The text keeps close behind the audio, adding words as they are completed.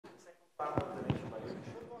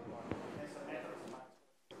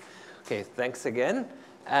Okay, thanks again,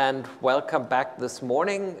 and welcome back this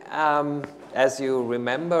morning. As you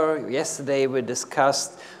remember, yesterday we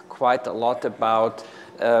discussed quite a lot about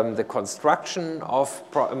the construction of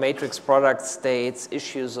matrix product states,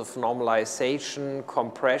 issues of normalization,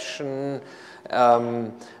 compression,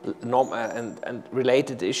 and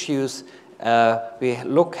related issues. We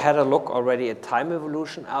had a look already at time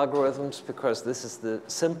evolution algorithms because this is the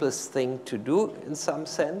simplest thing to do in some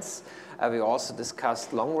sense. We also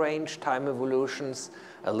discussed long-range time evolutions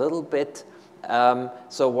a little bit.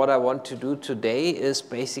 So what I want to do today is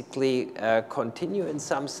basically continue in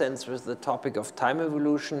some sense with the topic of time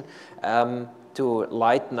evolution. To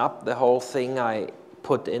lighten up the whole thing, I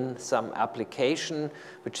put in some application,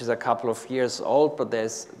 which is a couple of years old, but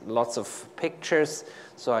there's lots of pictures.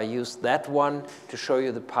 So I used that one to show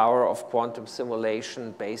you the power of quantum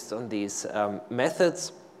simulation based on these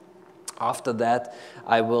methods. After that,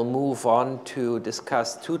 I will move on to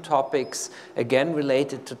discuss two topics, again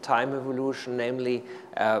related to time evolution, namely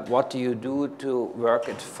what do you do to work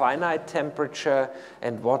at finite temperature,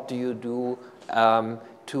 and what do you do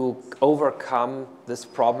to overcome this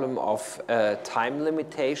problem of time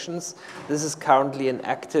limitations. This is currently an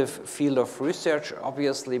active field of research,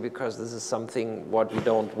 obviously, because this is something what we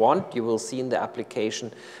don't want. You will see in the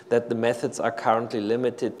application that the methods are currently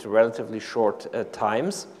limited to relatively short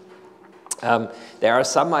times. There are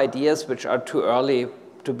some ideas which are too early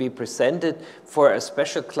to be presented. For a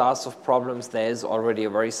special class of problems, there is already a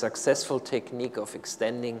very successful technique of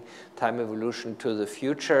extending time evolution to the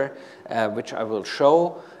future, which I will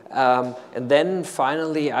show. And then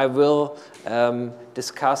finally, I will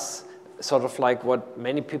discuss sort of like what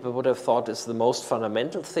many people would have thought is the most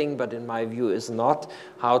fundamental thing, but in my view is not,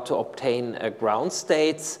 how to obtain ground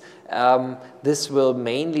states. This will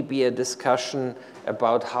mainly be a discussion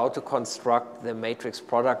about how to construct the matrix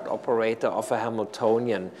product operator of a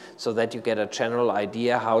Hamiltonian so that you get a general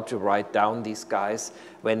idea how to write down these guys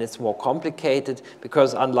when it's more complicated,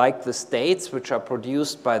 because unlike the states which are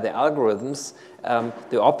produced by the algorithms,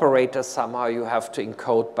 the operator somehow you have to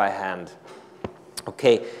encode by hand.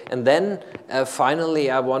 Okay, and then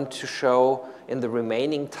finally I want to show in the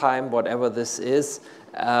remaining time, whatever this is,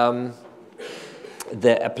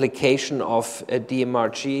 the application of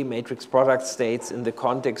DMRG, matrix product states, in the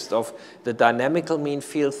context of the dynamical mean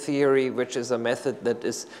field theory, which is a method that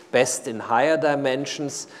is best in higher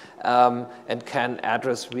dimensions and can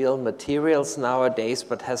address real materials nowadays,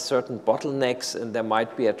 but has certain bottlenecks, and there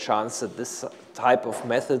might be a chance that this type of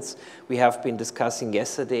methods we have been discussing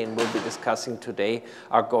yesterday and will be discussing today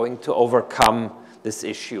are going to overcome this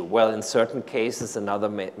issue. Well, in certain cases, in other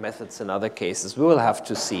methods, in other cases, we will have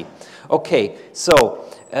to see. Okay, so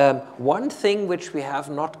one thing which we have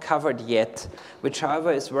not covered yet, which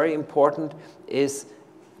however is very important, is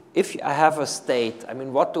if I have a state, I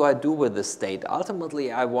mean, what do I do with the state?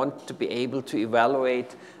 Ultimately, I want to be able to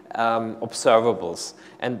evaluate observables.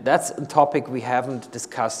 And that's a topic we haven't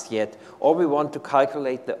discussed yet. Or we want to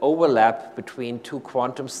calculate the overlap between two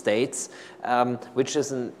quantum states, which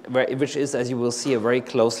is, as you will see, a very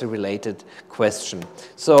closely related question.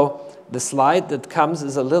 So the slide that comes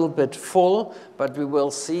is a little bit full, but we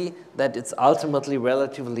will see that it's ultimately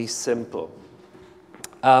relatively simple.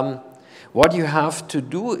 What you have to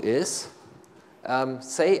do is,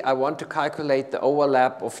 say I want to calculate the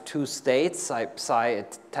overlap of two states, psi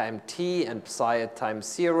at time t and psi at time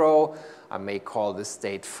 0. I may call this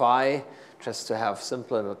state phi, just to have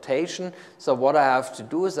simpler notation. So what I have to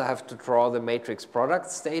do is I have to draw the matrix product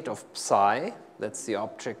state of psi. That's the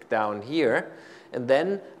object down here. And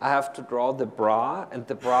then I have to draw the bra, and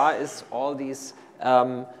the bra is all these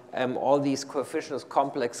coefficients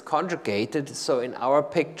complex conjugated. So in our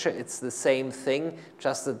picture, it's the same thing,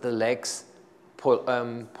 just that the legs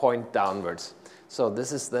point downwards. So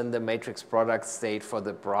this is then the matrix product state for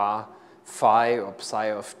the bra phi or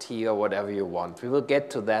psi of t or whatever you want. We will get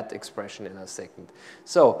to that expression in a second.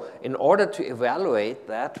 So in order to evaluate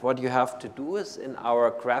that, what you have to do is, in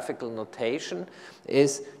our graphical notation,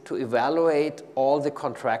 is to evaluate all the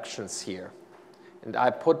contractions here. And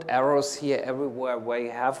I put arrows here everywhere where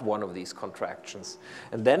you have one of these contractions.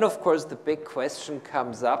 And then, of course, the big question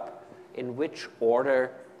comes up, in which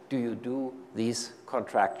order do you do these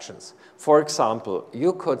contractions? For example,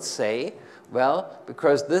 you could say, well,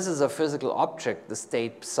 because this is a physical object, the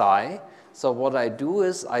state psi, so what I do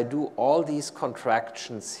is I do all these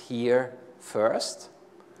contractions here first,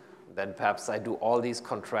 then perhaps I do all these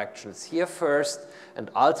contractions here first,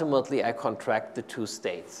 and ultimately I contract the two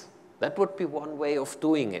states. That would be one way of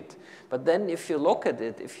doing it. But then if you look at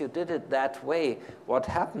it, if you did it that way, what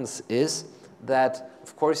happens is that,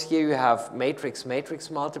 of course, here you have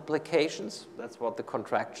matrix-matrix multiplications. That's what the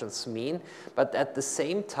contractions mean. But at the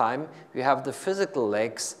same time, you have the physical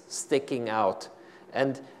legs sticking out.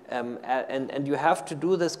 And you have to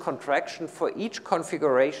do this contraction for each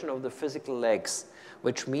configuration of the physical legs,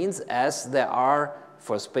 which means as there are,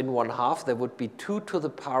 for spin 1/2, there would be 2 to the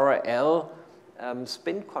power L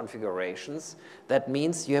spin configurations. That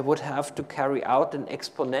means you would have to carry out an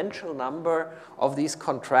exponential number of these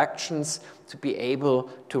contractions to be able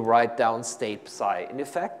to write down state psi. In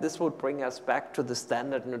effect, this would bring us back to the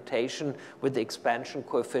standard notation with the expansion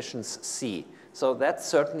coefficients C. So that's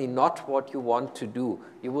certainly not what you want to do.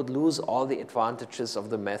 You would lose all the advantages of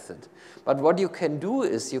the method. But what you can do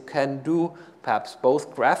is you can do perhaps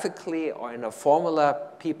both graphically or in a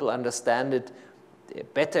formula. People understand it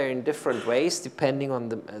better in different ways depending on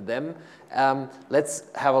them. Let's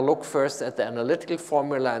have a look first at the analytical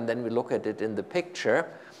formula, and then we look at it in the picture.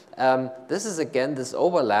 This is again this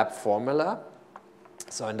overlap formula.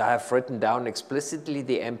 So, and I have written down explicitly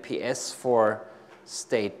the MPS for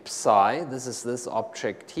state psi. This is this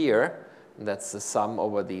object here, and that's the sum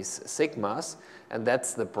over these sigmas, and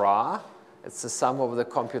that's the bra. It's the sum over the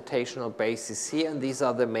computational basis here, and these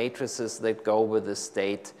are the matrices that go with the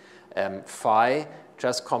state phi,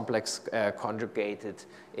 just complex conjugated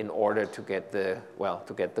in order to get the, well,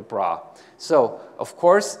 to get the bra. So, of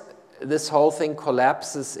course, this whole thing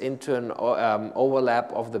collapses into an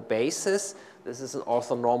overlap of the basis. This is an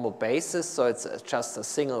orthonormal basis, so it's just a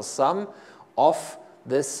single sum of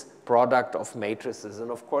this product of matrices. And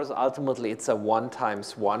of course, ultimately, it's a 1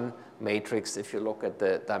 times 1 matrix if you look at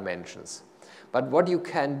the dimensions. But what you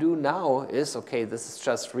can do now is, okay, this is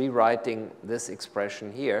just rewriting this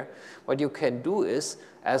expression here. What you can do is,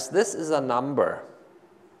 as this is a number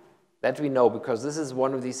that we know because this is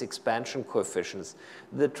one of these expansion coefficients,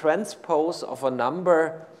 the transpose of a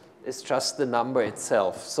number is just the number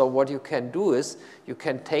itself. So what you can do is you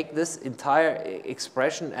can take this entire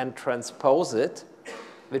expression and transpose it,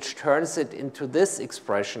 which turns it into this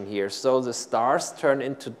expression here. So the stars turn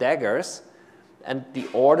into daggers, and the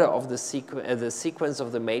order of the sequence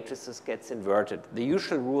of the matrices gets inverted. The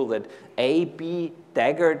usual rule that A, B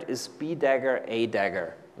daggered is B dagger, A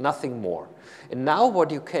dagger, nothing more. And now what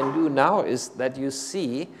you can do now is that you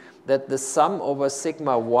see that the sum over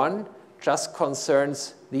sigma 1 just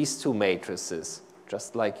concerns these two matrices,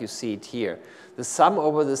 just like you see it here. The sum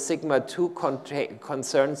over the sigma 2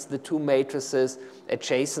 concerns the two matrices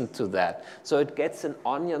adjacent to that. So it gets an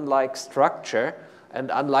onion-like structure. And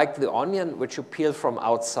unlike the onion, which you peel from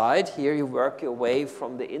outside, here you work your way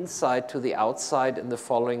from the inside to the outside in the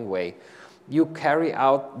following way. You carry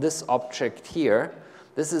out this object here.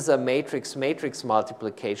 This is a matrix-matrix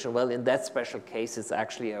multiplication. Well, in that special case, it's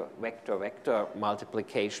actually a vector-vector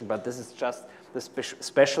multiplication, but this is just the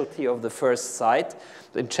specialty of the first site.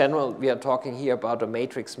 In general, we are talking here about a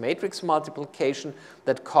matrix-matrix multiplication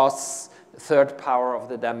that costs third power of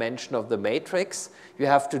the dimension of the matrix. You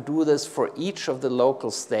have to do this for each of the local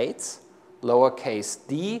states, lowercase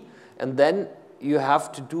d, and then you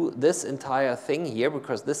have to do this entire thing here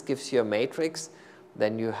because this gives you a matrix.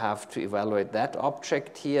 Then you have to evaluate that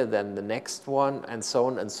object here, then the next one, and so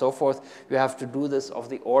on and so forth. You have to do this of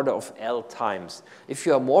the order of L times. If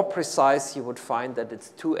you are more precise, you would find that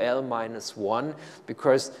it's 2L minus 1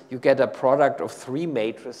 because you get a product of 3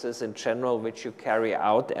 matrices in general, which you carry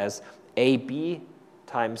out as AB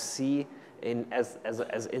times C as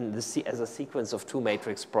a sequence of 2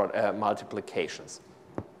 matrix multiplications.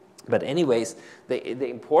 But anyways, the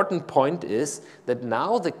important point is that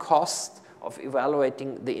now the cost of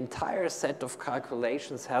evaluating the entire set of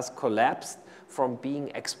calculations has collapsed from being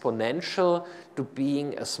exponential to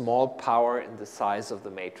being a small power in the size of the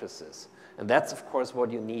matrices. And that's, of course,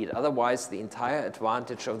 what you need. Otherwise, the entire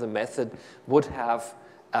advantage of the method would have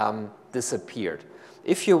disappeared.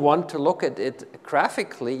 If you want to look at it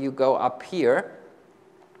graphically, you go up here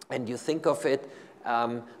and you think of it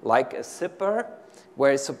like a zipper,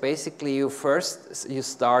 where so basically you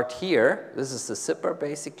start here. This is the zipper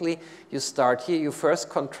basically. You start here, you first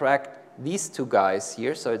contract these two guys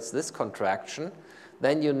here, so it's this contraction.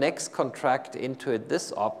 Then you next contract into it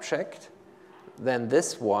this object, then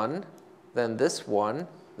this one, then this one,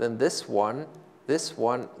 then this one, this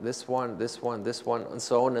one, this one, this one, this one, and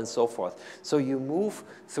so on and so forth. So you move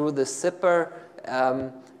through the zipper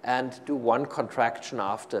and do one contraction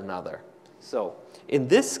after another. So in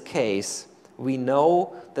this case, we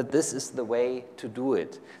know that this is the way to do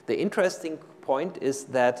it. The interesting point is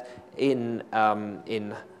that in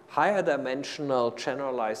higher dimensional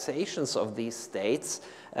generalizations of these states,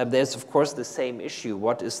 there's of course the same issue.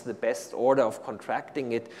 What is the best order of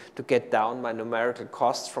contracting it to get down my numerical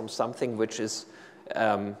costs from something which is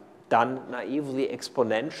done naively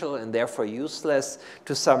exponential and therefore useless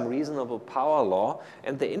to some reasonable power law?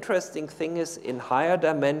 And the interesting thing is, in higher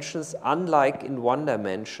dimensions, unlike in one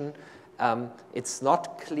dimension, it's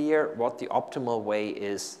not clear what the optimal way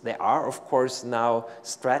is. There are, of course, now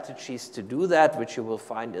strategies to do that, which you will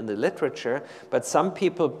find in the literature, but some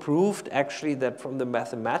people proved actually that from the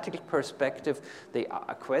mathematical perspective, the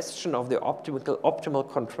question of the optimal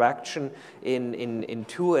contraction in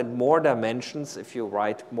 2 and more dimensions, if you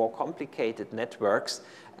write more complicated networks,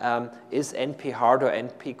 is NP hard or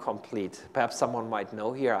NP complete? Perhaps someone might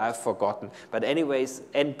know here, I've forgotten. But anyways,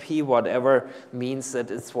 NP whatever means that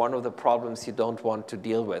it's one of the problems you don't want to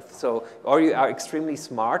deal with. So, or you are extremely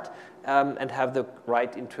smart and have the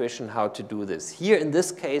right intuition how to do this. Here in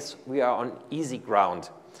this case, we are on easy ground.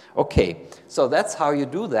 Okay, so that's how you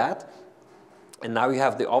do that. And now you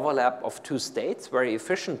have the overlap of 2 states very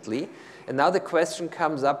efficiently. And now the question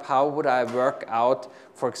comes up, how would I work out,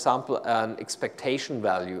 for example, an expectation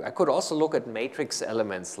value? I could also look at matrix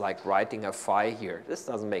elements, like writing a phi here. This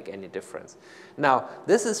doesn't make any difference. Now,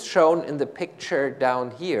 this is shown in the picture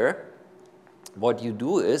down here. What you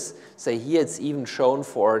do is, say here it's even shown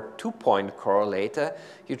for a 2-point correlator.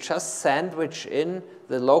 You just sandwich in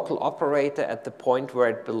the local operator at the point where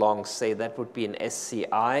it belongs. Say that would be an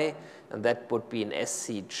SCI, and that would be an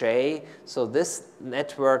SCJ. So this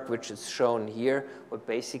network, which is shown here, would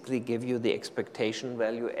basically give you the expectation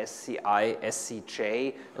value SCI,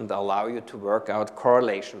 SCJ, and allow you to work out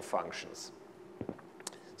correlation functions.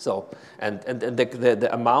 So, and the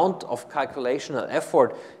amount of calculational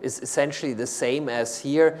effort is essentially the same as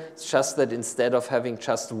here. It's just that instead of having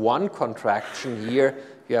just one contraction here,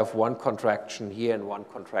 you have one contraction here and one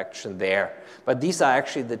contraction there. But these are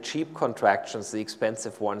actually the cheap contractions. The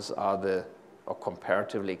expensive ones are or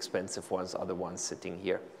comparatively expensive ones are the ones sitting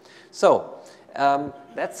here. So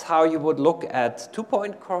that's how you would look at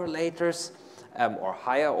 2-point correlators. Or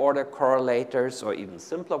higher order correlators, or even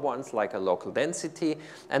simpler ones like a local density.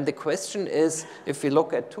 And the question is, if we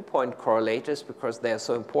look at 2-point correlators, because they are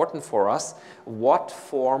so important for us, what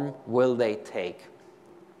form will they take?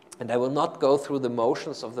 And I will not go through the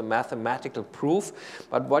motions of the mathematical proof,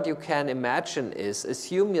 but what you can imagine is,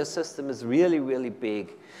 assume your system is really, really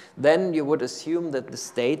big. Then you would assume that the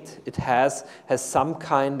state it has some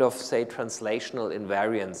kind of, say, translational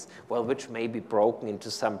invariance, well, which may be broken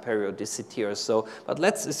into some periodicity or so. But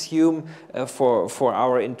let's assume for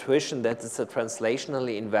our intuition that it's a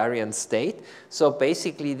translationally invariant state. So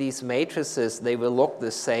basically these matrices, they will look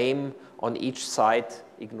the same on each side,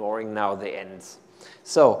 ignoring now the ends.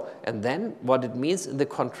 So, and then what it means in the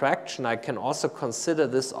contraction, I can also consider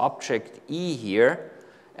this object E here.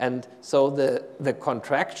 And so the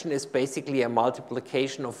contraction is basically a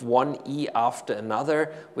multiplication of one E after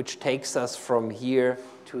another, which takes us from here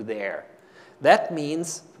to there. That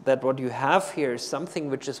means that what you have here is something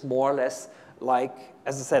which is more or less like,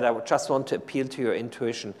 as I said, I would just want to appeal to your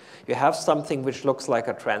intuition. You have something which looks like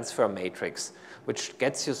a transfer matrix, which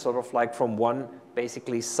gets you sort of like from one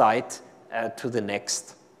basically side to the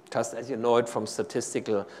next, just as you know it from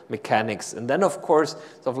statistical mechanics. And then, of course,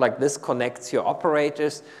 sort of like this connects your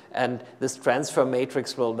operators, and this transfer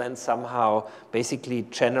matrix will then somehow basically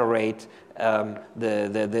generate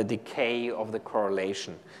the decay of the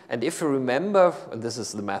correlation. And if you remember, and this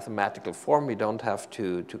is the mathematical form, we don't have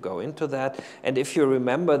to go into that. And if you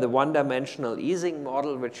remember the one-dimensional Ising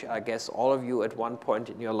model, which I guess all of you at one point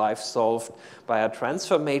in your life solved by a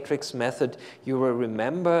transfer matrix method, you will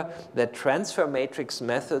remember that transfer matrix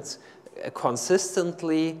methods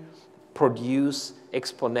consistently produce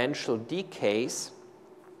exponential decays,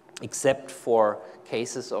 except for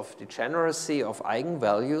cases of degeneracy of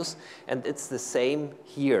eigenvalues, and it's the same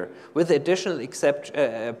here, with the additional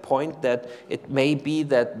point that it may be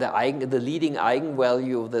that the leading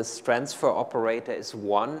eigenvalue of this transfer operator is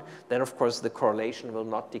 1, then of course the correlation will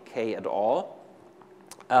not decay at all.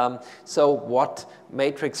 So what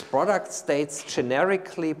matrix product states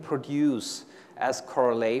generically produce as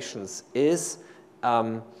correlations is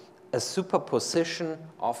a superposition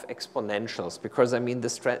of exponentials, because I mean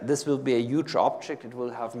this will be a huge object. It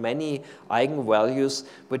will have many eigenvalues,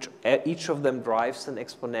 which each of them drives an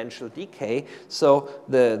exponential decay. So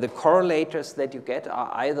the correlators that you get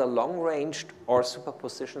are either long-ranged or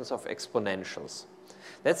superpositions of exponentials.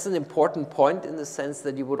 That's an important point in the sense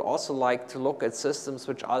that you would also like to look at systems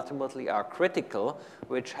which ultimately are critical,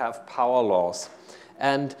 which have power laws.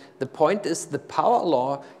 And the point is, the power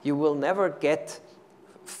law you will never get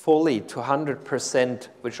fully to 100%,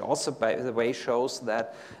 which also, by the way, shows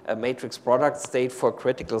that a matrix product state for a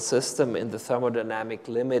critical system in the thermodynamic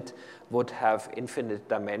limit would have infinite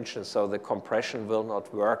dimensions, so the compression will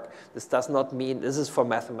not work. This does not mean, this is for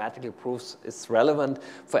mathematical proofs, it's relevant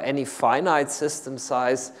for any finite system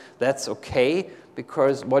size. That's okay,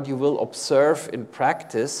 because what you will observe in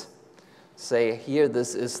practice, say here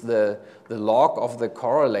this is the log of the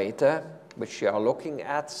correlator, which you are looking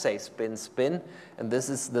at, say spin, spin, and this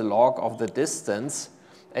is the log of the distance,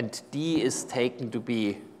 and d is taken to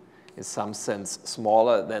be, in some sense,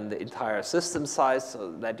 smaller than the entire system size,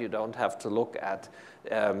 so that you don't have to look at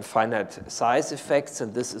finite size effects,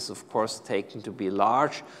 and this is, of course, taken to be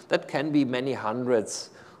large. That can be many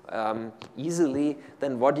hundreds easily.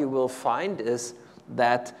 Then what you will find is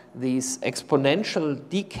that these exponential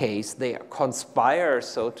decays, they conspire,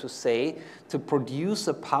 so to say, to produce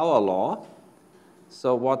a power law.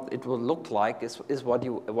 So what it will look like is what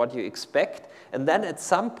you expect. And then at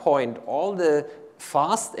some point, all the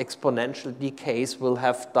fast exponential decays will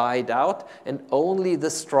have died out, and only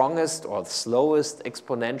the strongest or the slowest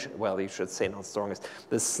exponential, well, you should say not strongest,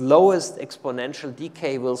 the slowest exponential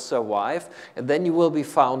decay will survive, and then you will be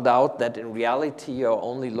found out that in reality you're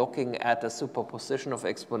only looking at a superposition of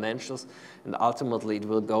exponentials, and ultimately it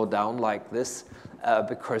will go down like this,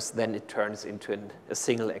 because then it turns into a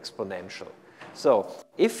single exponential. So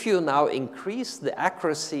if you now increase the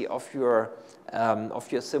accuracy of your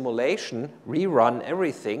simulation, rerun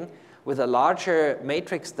everything with a larger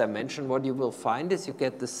matrix dimension, what you will find is you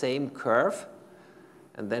get the same curve,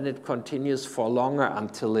 and then it continues for longer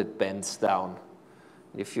until it bends down.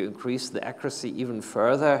 If you increase the accuracy even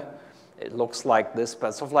further, it looks like this.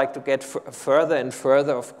 But sort of like to get further and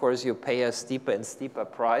further, of course, you pay a steeper and steeper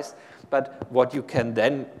price. But what you can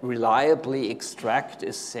then reliably extract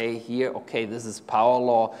is, say here, okay, this is power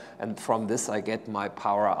law, and from this I get my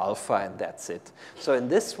power alpha, and that's it. So in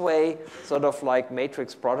this way, sort of like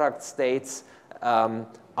matrix product states are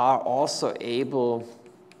also able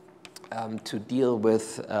to deal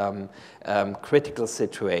with critical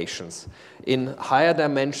situations. In higher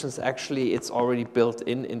dimensions, actually, it's already built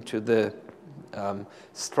into the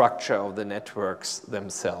structure of the networks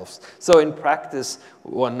themselves. So in practice,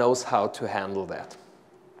 one knows how to handle that.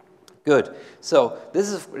 Good. So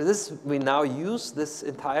we now use this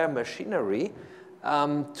entire machinery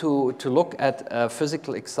to look at a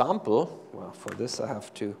physical example. Well, for this I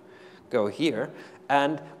have to go here.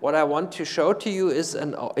 And what I want to show to you is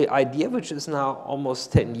an idea which is now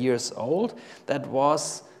almost 10 years old. That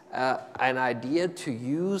was an idea to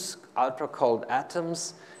use ultra-cold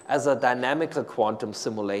atoms as a dynamical quantum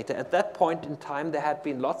simulator. At that point in time, there had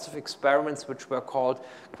been lots of experiments which were called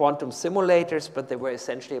quantum simulators, but they were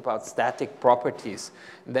essentially about static properties.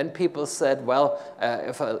 And then people said, well,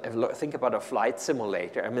 if I think about a flight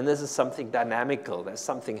simulator, I mean, this is something dynamical, there's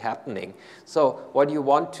something happening. So what you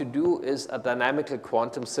want to do is a dynamical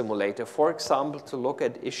quantum simulator, for example, to look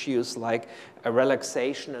at issues like a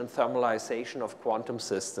relaxation and thermalization of quantum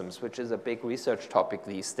systems, which is a big research topic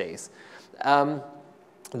these days.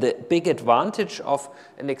 The big advantage of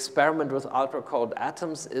an experiment with ultra-cold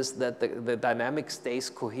atoms is that the dynamic stays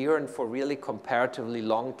coherent for really comparatively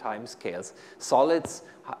long time scales. Solids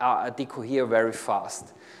decohere very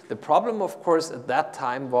fast. The problem, of course, at that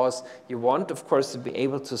time was you want, of course, to be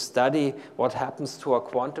able to study what happens to a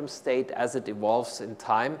quantum state as it evolves in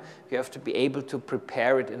time. You have to be able to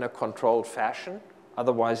prepare it in a controlled fashion.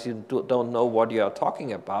 Otherwise, you don't know what you are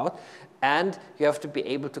talking about. And you have to be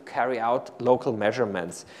able to carry out local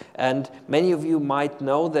measurements. And many of you might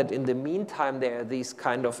know that in the meantime, there are these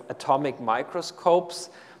kind of atomic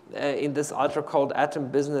microscopes in this ultra-cold atom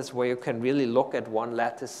business where you can really look at one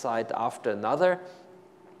lattice site after another.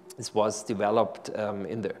 This was developed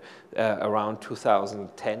around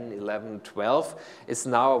 2010, 11, 12. It's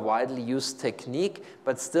now a widely used technique,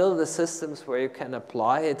 but still the systems where you can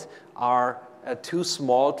apply it are too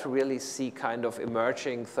small to really see kind of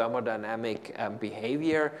emerging thermodynamic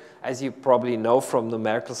behavior. As you probably know from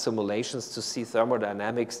numerical simulations, to see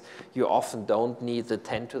thermodynamics, you often don't need the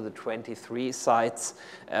 10 to the 23 sites.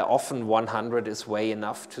 Often 100 is way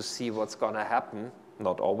enough to see what's going to happen.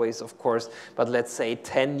 Not always, of course, but let's say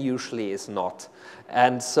 10 usually is not.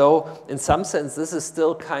 And so in some sense, this is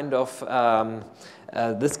still kind of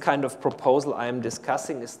this kind of proposal I am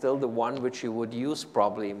discussing is still the one which you would use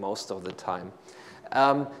probably most of the time.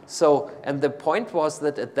 And the point was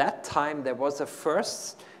that at that time there was a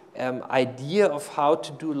first idea of how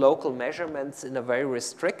to do local measurements in a very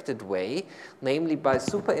restricted way, namely by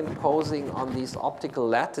superimposing on these optical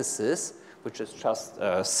lattices, which is just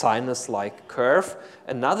a sinus-like curve,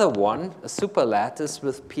 another one, a superlattice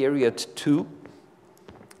with period 2.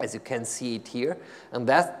 as you can see it here. And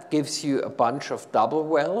that gives you a bunch of double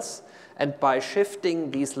wells. And by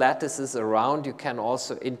shifting these lattices around, you can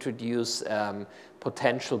also introduce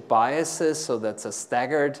potential biases, so that's a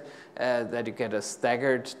staggered, that you get a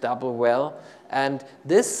staggered double well. And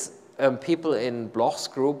this, people in Bloch's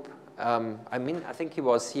group, I mean, I think he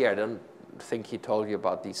was here, I don't think he told you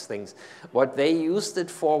about these things. What they used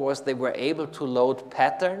it for was they were able to load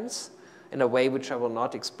patterns in a way which I will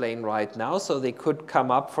not explain right now. So they could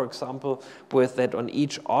come up, for example, with that on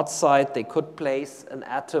each odd side, they could place an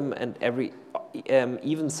atom and every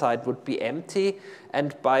even side would be empty.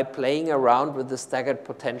 And by playing around with the staggered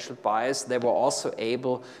potential bias, they were also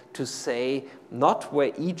able to say not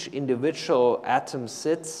where each individual atom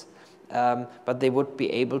sits, but they would be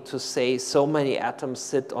able to say so many atoms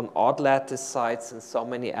sit on odd lattice sites and so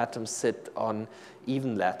many atoms sit on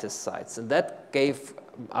even lattice sites. And that gave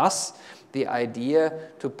us the idea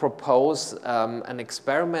to propose an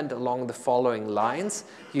experiment along the following lines.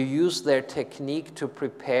 You use their technique to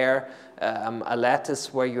prepare a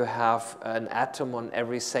lattice where you have an atom on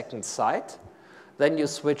every second site. Then you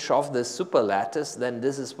switch off the superlattice, then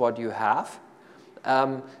this is what you have.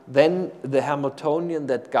 Then the Hamiltonian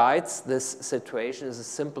that guides this situation is a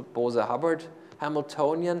simple Bose-Hubbard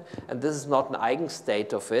Hamiltonian, and this is not an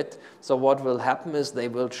eigenstate of it. So what will happen is they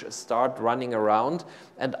will start running around,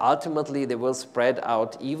 and ultimately they will spread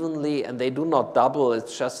out evenly, and they do not double.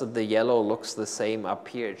 It's just that the yellow looks the same up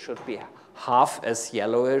here. It should be half as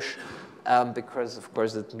yellowish, because of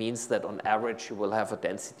course it means that on average you will have a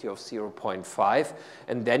density of 0.5,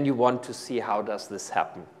 and then you want to see how does this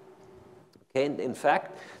happen. Okay, and in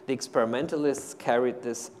fact, the experimentalists carried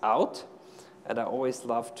this out. And I always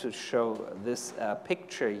love to show this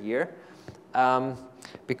picture here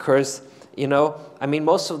because, you know, I mean,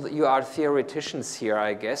 most of you are theoreticians here,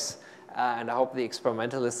 I guess, and I hope the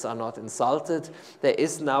experimentalists are not insulted. There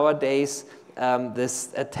is nowadays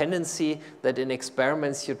this tendency that in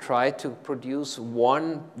experiments you try to produce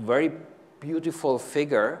one very beautiful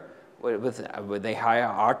figure with they hire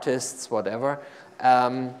artists, whatever.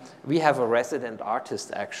 We have a resident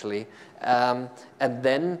artist, actually, and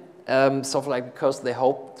then sort of like because they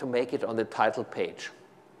hope to make it on the title page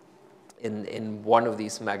in one of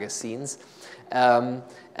these magazines. And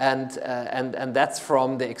that's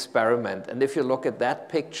from the experiment. And if you look at that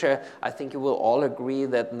picture, I think you will all agree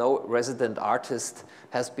that no resident artist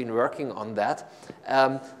has been working on that.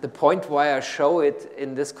 The point why I show it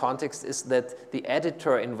in this context is that the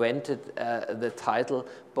editor invented the title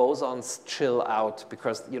Bosons Chill Out,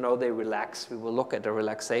 because, you know, they relax. We will look at a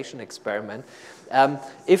relaxation experiment.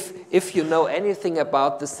 If you know anything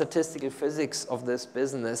about the statistical physics of this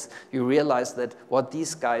business, you realize that what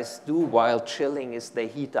these guys do while chilling is they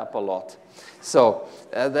heat up a lot. So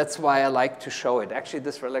that's why I like to show it. Actually,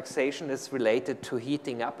 this relaxation is related to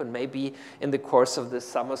heating up, and maybe in the course of this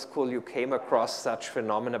summer school you came across such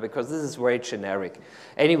phenomena, because this is very generic.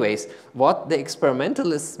 Anyways, what the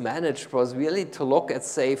experimentalists managed was really to look at,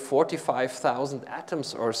 say, 45,000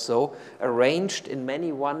 atoms or so arranged in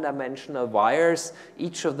many one-dimensional wires,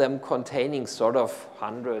 each of them containing sort of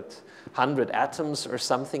 100 atoms or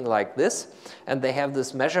something like this. And they have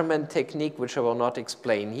this measurement technique, which I will not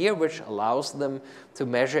explain here, which allows them to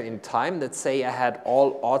measure in time. Let's say I had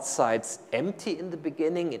all odd sides empty in the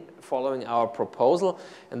beginning following our proposal.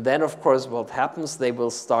 And then, of course, what happens, they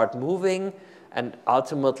will start moving and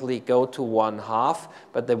ultimately go to 1/2,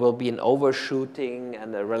 but there will be an overshooting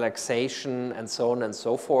and a relaxation and so on and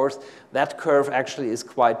so forth. That curve actually is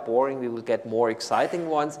quite boring. We will get more exciting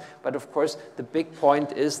ones. But of course, the big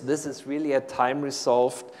point is this is really a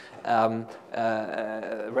time-resolved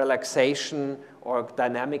relaxation or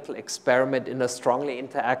dynamical experiment in a strongly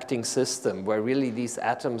interacting system where really these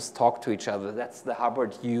atoms talk to each other. That's the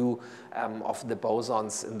Hubbard U of the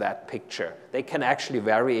bosons in that picture. They can actually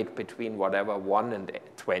vary it between whatever 1 and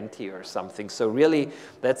 20 or something. So really,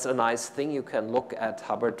 that's a nice thing. You can look at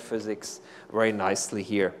Hubbard physics very nicely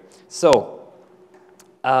here. So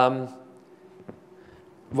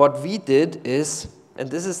what we did is, and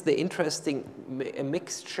this is the interesting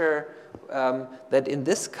mixture that in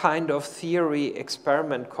this kind of theory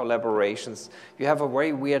experiment collaborations, you have a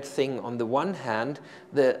very weird thing. On the one hand,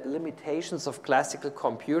 the limitations of classical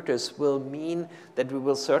computers will mean that we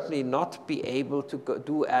will certainly not be able to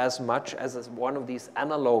do as much as one of these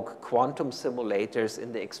analog quantum simulators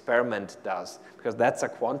in the experiment does, because that's a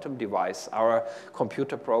quantum device. Our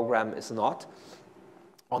computer program is not.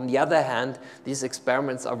 On the other hand, these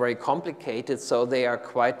experiments are very complicated, so they are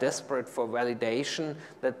quite desperate for validation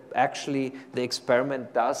that actually the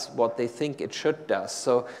experiment does what they think it should do.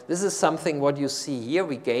 So this is something what you see here.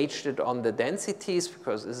 We gauged it on the densities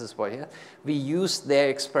because this is what here. We used their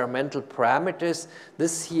experimental parameters.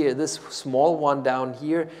 This here, this small one down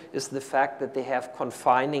here is the fact that they have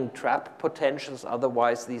confining trap potentials.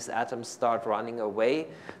 Otherwise, these atoms start running away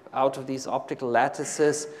out of these optical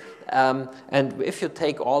lattices. And if you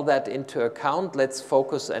take all that into account, let's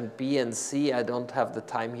focus on B and C. I don't have the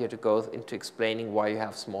time here to go into explaining why you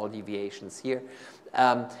have small deviations here.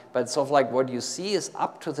 But sort of like what you see is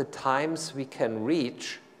up to the times we can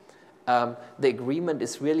reach, the agreement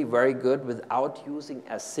is really very good without using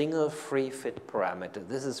a single free fit parameter.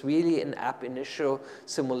 This is really an ab initio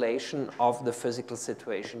simulation of the physical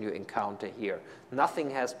situation you encounter here.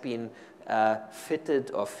 Nothing has been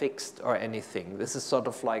fitted or fixed or anything. This is sort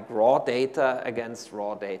of like raw data against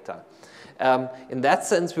raw data. In that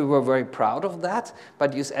sense, we were very proud of that,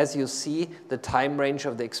 but as you see, the time range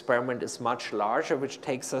of the experiment is much larger, which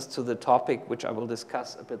takes us to the topic, which I will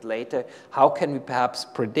discuss a bit later. How can we perhaps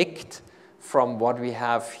predict from what we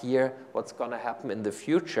have here, what's going to happen in the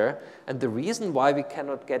future? And the reason why we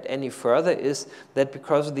cannot get any further is that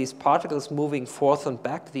because of these particles moving forth and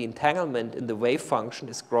back, the entanglement in the wave function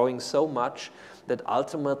is growing so much that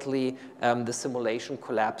ultimately the simulation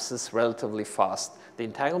collapses relatively fast. The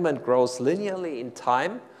entanglement grows linearly in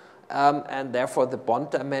time, and therefore the bond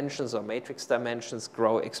dimensions or matrix dimensions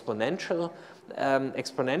grow exponentially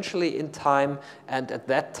in time, and at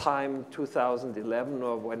that time, 2011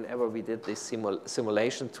 or whenever we did this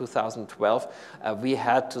simulation, 2012, we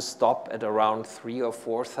had to stop at around 3,000 or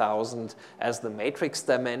 4,000 as the matrix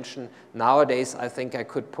dimension. Nowadays, I think I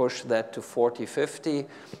could push that to 40,000,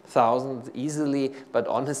 50,000 easily, but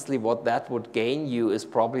honestly, what that would gain you is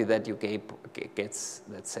probably that you get,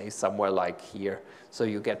 let's say, somewhere like here. So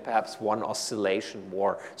you get perhaps one oscillation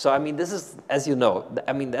more. So I mean, this is, as you know,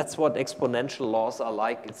 I mean, that's what exponential laws are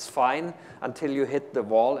like. It's fine until you hit the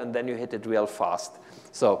wall, and then you hit it real fast.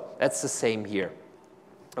 So that's the same here.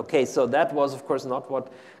 Okay, so that was, of course, not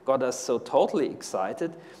what got us so totally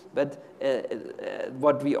excited. But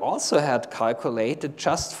what we also had calculated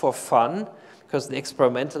just for fun, because the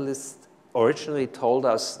experimentalists originally told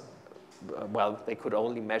us, well, they could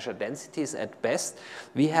only measure densities at best.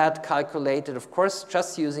 We had calculated, of course,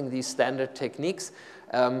 just using these standard techniques,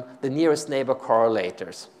 the nearest neighbor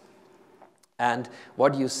correlators. And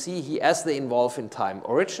what you see here, as they evolve in time,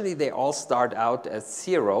 originally they all start out as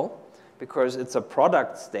 0, because it's a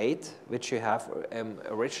product state, which you have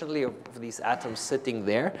originally of these atoms sitting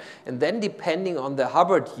there. And then depending on the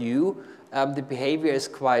Hubbard U, the behavior is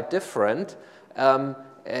quite different.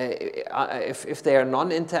 If they are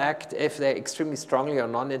non-interact, if they're extremely strongly or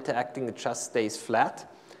non-interacting, it just stays flat.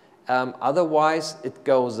 Otherwise, it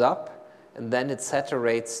goes up, and then it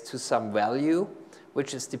saturates to some value,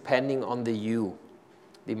 which is depending on the U.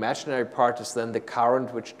 The imaginary part is then the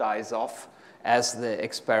current, which dies off as the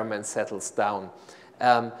experiment settles down.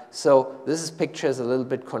 So this picture is a little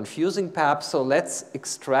bit confusing, perhaps. So let's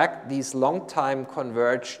extract these long-time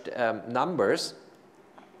converged numbers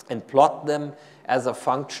and plot them as a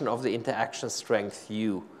function of the interaction strength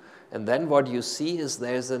U. And then what you see is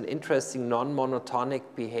there's an interesting non-monotonic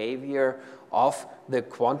behavior of the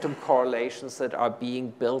quantum correlations that are being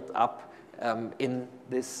built up in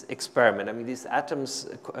this experiment. I mean, these atoms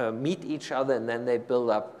meet each other, and then they build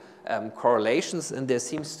up correlations, and there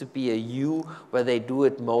seems to be a U where they do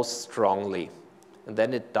it most strongly. And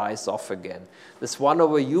then it dies off again. This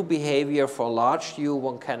 1/U behavior for large U,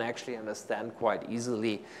 one can actually understand quite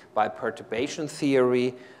easily by perturbation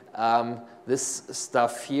theory. This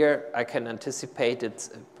stuff here, I can anticipate it.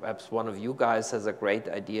 Perhaps one of you guys has a great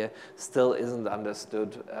idea. Still isn't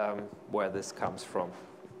understood where this comes from.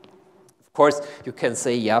 Of course, you can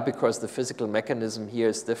say, yeah, because the physical mechanism here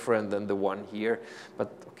is different than the one here. But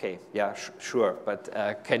okay, yeah, sure. But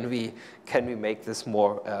can we make this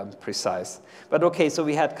more precise? But okay, so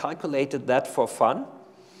we had calculated that for fun.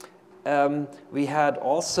 We had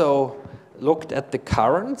also looked at the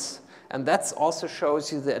currents, and that also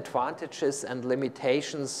shows you the advantages and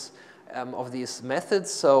limitations of these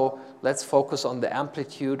methods. So let's focus on the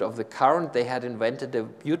amplitude of the current. They had invented a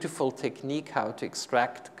beautiful technique how to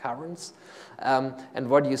extract currents. And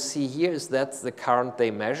what you see here is that's the current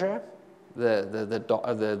they measure,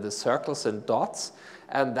 the circles and dots,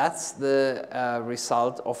 and that's the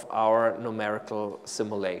result of our numerical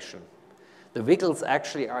simulation. The wiggles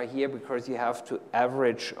actually are here because you have to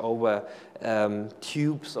average over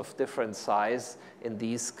tubes of different size in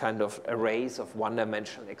these kind of arrays of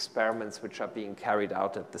one-dimensional experiments which are being carried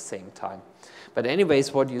out at the same time. But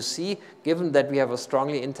anyways, what you see, given that we have a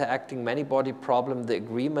strongly interacting many-body problem, the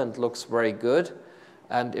agreement looks very good.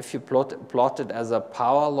 And if you plot it as a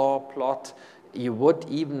power law plot, you would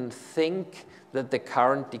even think that the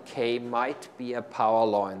current decay might be a power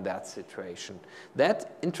law in that situation.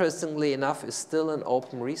 That, interestingly enough, is still an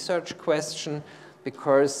open research question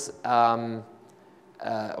because,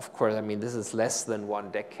 of course, I mean, this is less than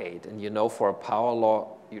 1 decade. And you know, for a power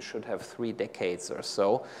law, you should have 3 decades or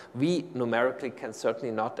so. We numerically can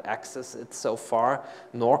certainly not access it so far,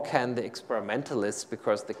 nor can the experimentalists,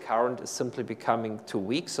 because the current is simply becoming too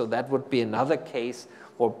weak. So that would be another case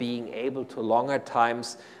where being able to longer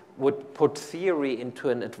times would put theory into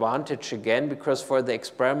an advantage again, because for the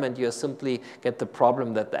experiment, you simply get the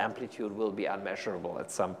problem that the amplitude will be unmeasurable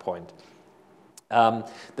at some point.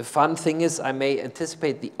 The fun thing is, I may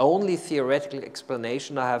anticipate the only theoretical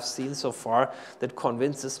explanation I have seen so far that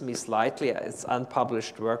convinces me slightly. It's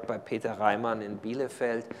unpublished work by Peter Reimann in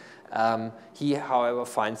Bielefeld. He, however,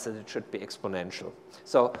 finds that it should be exponential.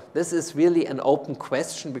 So this is really an open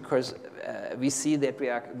question because we see that we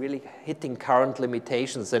are really hitting current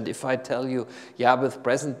limitations. And if I tell you, yeah, with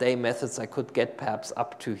present-day methods, I could get perhaps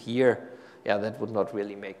up to here, yeah, that would not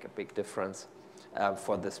really make a big difference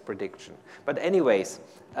for this prediction. But anyways,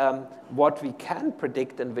 what we can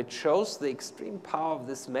predict and which shows the extreme power of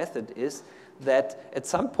this method is that at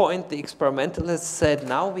some point the experimentalists said,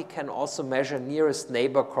 now we can also measure nearest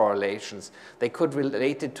neighbor correlations. They could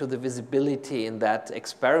relate it to the visibility in that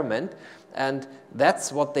experiment, and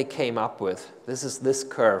that's what they came up with. This is this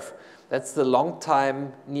curve. That's the long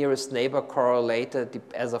time nearest neighbor correlator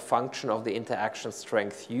as a function of the interaction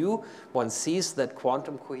strength U. One sees that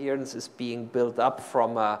quantum coherence is being built up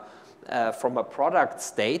from a product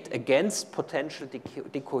state against potential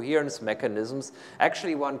decoherence mechanisms.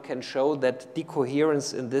 Actually, one can show that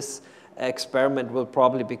decoherence in this experiment will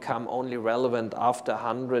probably become only relevant after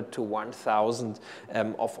 100 to 1,000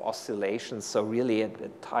 of oscillations. So really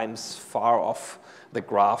at times far off the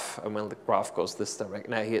graph. I mean, the graph goes this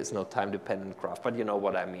direction. Now, here is no time-dependent graph, but you know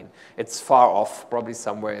what I mean. It's far off, probably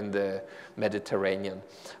somewhere in the Mediterranean.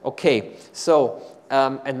 Okay, so,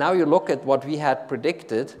 and now you look at what we had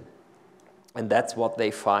predicted, and that's what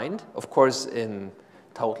they find, of course, in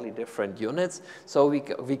totally different units. So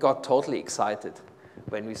we got totally excited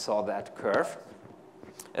when we saw that curve.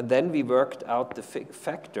 And then we worked out the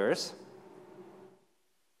factors.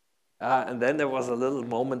 And then there was a little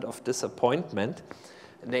moment of disappointment,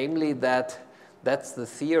 namely that that's the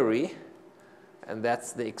theory and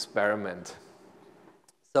that's the experiment.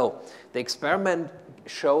 So the experiment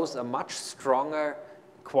shows a much stronger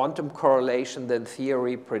quantum correlation than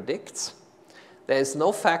theory predicts. There is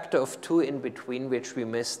no factor of 2 in between, which we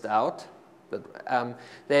missed out. But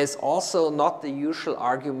there is also not the usual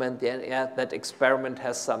argument that experiment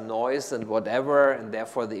has some noise and whatever, and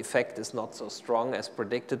therefore the effect is not so strong as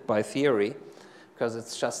predicted by theory, because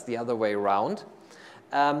it's just the other way around.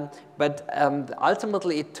 But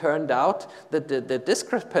ultimately it turned out that the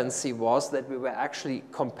discrepancy was that we were actually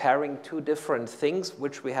comparing 2 different things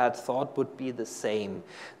which we had thought would be the same.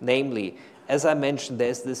 Namely, as I mentioned,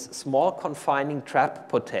 there's this small confining trap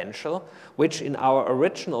potential, which in our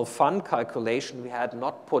original fun calculation we had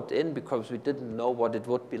not put in because we didn't know what it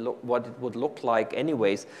would look like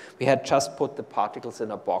anyways. We had just put the particles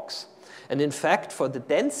in a box. And in fact, for the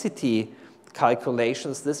density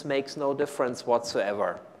calculations, this makes no difference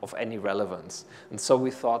whatsoever of any relevance. And so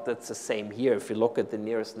we thought that's the same here. If you look at the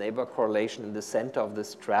nearest neighbor correlation in the center of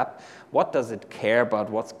this trap, what does it care about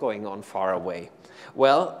what's going on far away?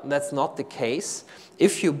 Well, that's not the case.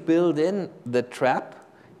 If you build in the trap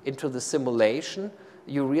into the simulation,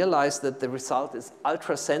 you realize that the result is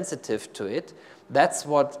ultra-sensitive to it. That's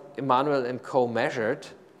what Emanuel and co. measured.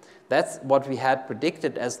 That's what we had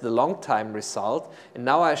predicted as the long-time result. And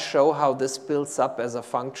now I show how this builds up as a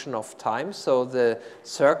function of time. So the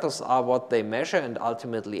circles are what they measure and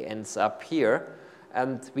ultimately ends up here.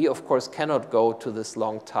 And we, of course, cannot go to this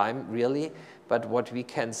long time, really. But what we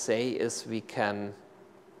can say is we can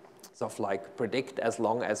sort of like predict as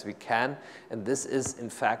long as we can. And this is, in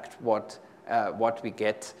fact, what we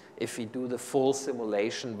get if we do the full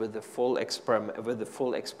simulation with the full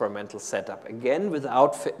experimental setup. Again,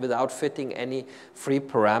 without fitting any free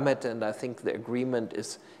parameter, and I think the agreement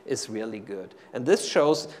is really good. And this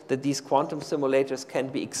shows that these quantum simulators can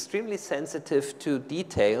be extremely sensitive to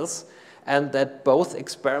details, and that both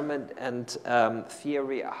experiment and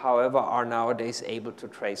theory, however, are nowadays able to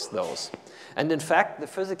trace those. And in fact, the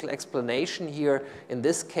physical explanation here in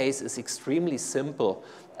this case is extremely simple.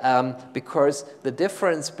 Because the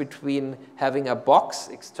difference between having a box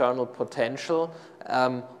external potential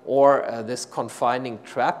or this confining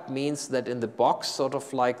trap means that in the box, sort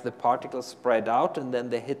of like the particles spread out and then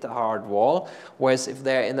they hit a hard wall, whereas if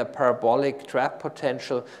they're in a parabolic trap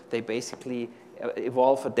potential, they basically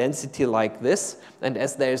evolve a density like this, and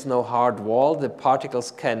as there is no hard wall, the particles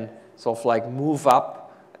can sort of like move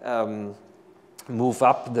up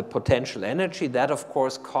the potential energy. That, of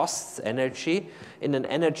course, costs energy. In an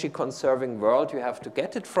energy-conserving world, you have to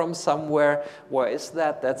get it from somewhere. Where is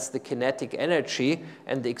that? That's the kinetic energy.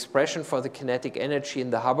 And the expression for the kinetic energy in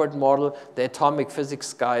the Hubbard model, the atomic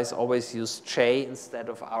physics guys always use J instead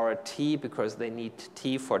of our T because they need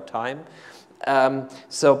T for time.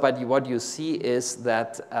 But what you see is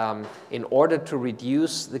that in order to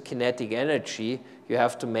reduce the kinetic energy, you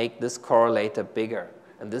have to make this correlator bigger.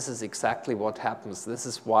 And this is exactly what happens. This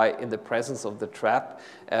is why in the presence of the trap,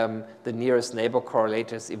 the nearest neighbor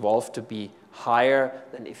correlators evolve to be higher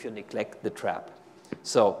than if you neglect the trap.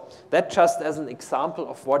 So that just as an example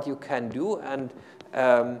of what you can do. And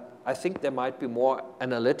I think there might be more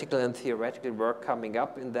analytical and theoretical work coming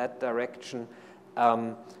up in that direction.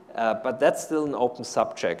 But that's still an open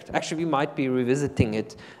subject. Actually, we might be revisiting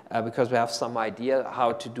it because we have some idea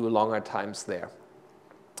how to do longer times there.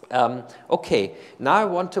 Okay, now I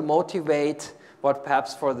want to motivate what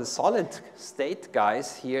perhaps for the solid state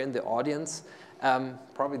guys here in the audience,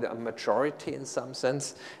 probably the majority in some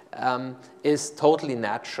sense, is totally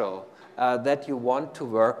natural, that you want to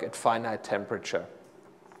work at finite temperature.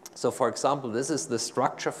 So for example, this is the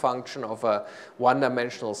structure function of a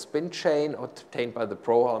one-dimensional spin chain obtained by the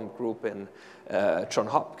Broholm group in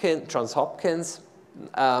Johns Hopkins.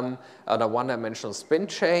 On a one-dimensional spin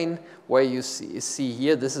chain, where you see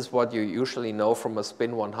here, this is what you usually know from a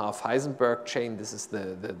spin 1/2 Heisenberg chain. This is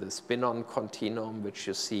the spin-on continuum, which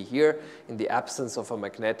you see here in the absence of a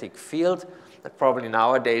magnetic field. Probably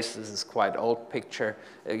nowadays, this is quite old picture.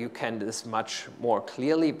 You can do this much more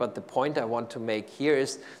clearly, but the point I want to make here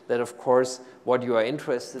is that, of course, what you are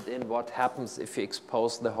interested in, what happens if you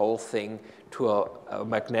expose the whole thing to a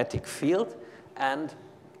magnetic field. And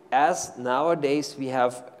as nowadays we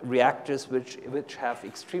have reactors which have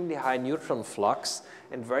extremely high neutron flux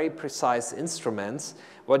and very precise instruments,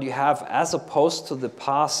 what you have as opposed to the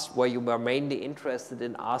past where you were mainly interested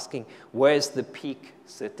in asking where is the peak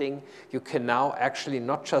sitting, you can now actually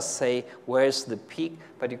not just say where is the peak,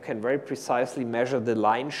 but you can very precisely measure the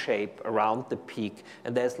line shape around the peak.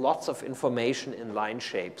 And there's lots of information in line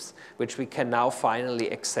shapes which we can now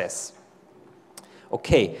finally access.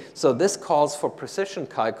 Okay, so this calls for precision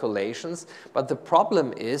calculations, but the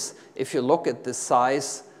problem is, if you look at the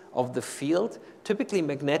size of the field, typically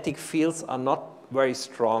magnetic fields are not very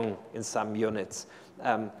strong in some units.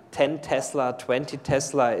 10 Tesla, 20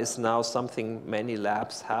 Tesla is now something many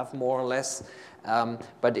labs have more or less.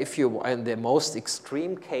 But if you, in the most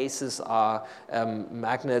extreme cases are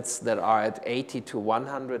magnets that are at 80 to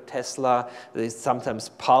 100 Tesla, they're sometimes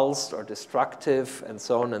pulsed or destructive and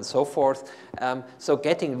so on and so forth. So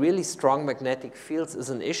getting really strong magnetic fields is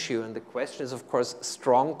an issue, and the question is, of course,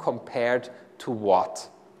 strong compared to what?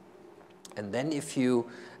 And then if you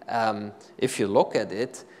look at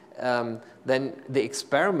it, then the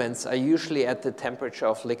experiments are usually at the temperature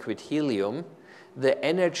of liquid helium. The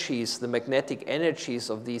energies, the magnetic energies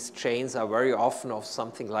of these chains are very often of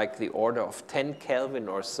something like the order of 10 Kelvin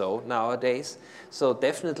or so nowadays. So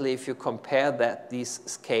definitely if you compare these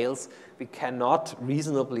scales, we cannot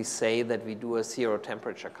reasonably say that we do a zero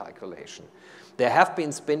temperature calculation. There have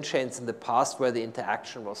been spin chains in the past where the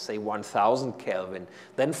interaction was, say, 1000 Kelvin.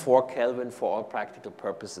 Then 4 Kelvin for all practical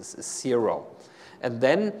purposes is zero. And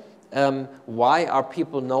then why are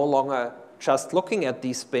people no longer just looking at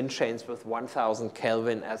these spin chains with 1000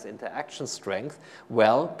 Kelvin as interaction strength?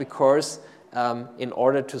 Well, because in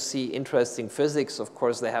order to see interesting physics, of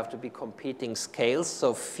course, there have to be competing scales.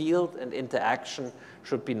 So field and interaction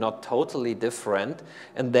should be not totally different.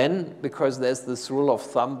 And then, because there's this rule of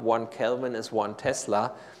thumb, 1 Kelvin is 1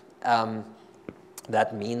 Tesla,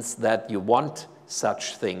 that means that you want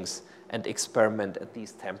such things and experiment at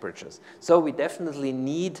these temperatures. So we definitely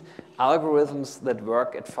need algorithms that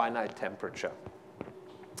work at finite temperature.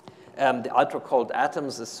 The ultra-cold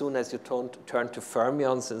atoms, as soon as you turn to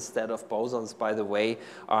fermions instead of bosons, by the way,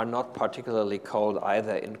 are not particularly cold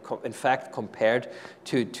either. In fact, compared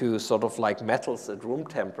to sort of like metals at room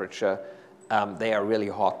temperature, they are really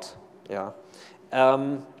hot. Yeah.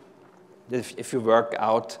 If you work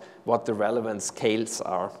out what the relevant scales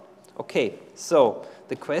are. Okay, so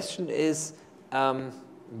the question is,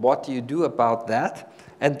 what do you do about that?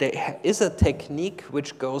 And there is a technique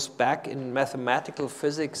which goes back in mathematical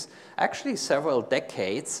physics actually several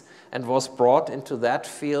decades and was brought into that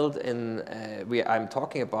field in, I'm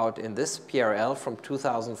talking about in this PRL from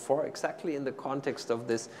 2004, exactly in the context of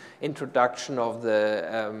this introduction of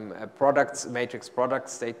the matrix product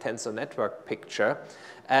state tensor network picture.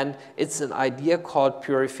 And it's an idea called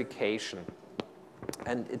purification.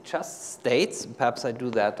 And it just states, perhaps I do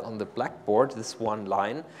that on the blackboard, this one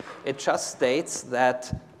line, it just states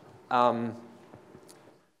that,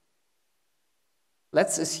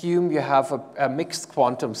 let's assume you have a mixed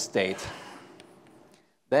quantum state.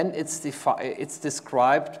 Then it's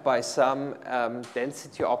described by some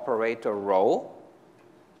density operator rho.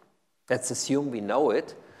 Let's assume we know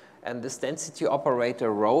it. And this density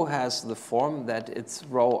operator rho has the form that it's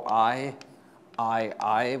rho I,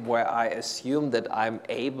 where I assume that I'm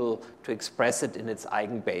able to express it in its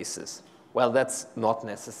eigenbasis. Well, that's not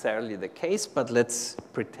necessarily the case, but let's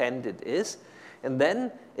pretend it is. And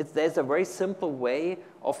then there's a very simple way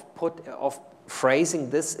of phrasing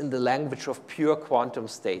this in the language of pure quantum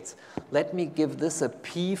states. Let me give this a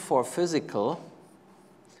P for physical.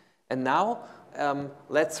 And now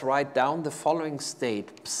let's write down the following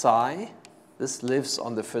state. Psi, this lives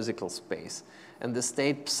on the physical space. And the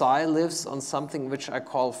state psi lives on something which I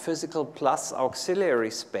call physical plus auxiliary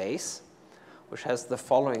space, which has the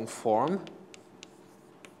following form.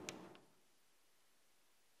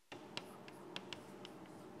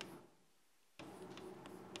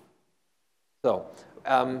 So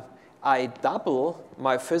I double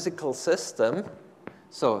my physical system.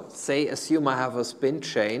 So assume I have a spin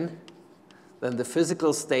chain. Then the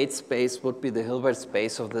physical state space would be the Hilbert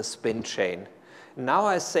space of the spin chain. Now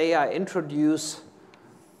I say I introduce,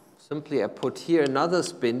 simply I put here another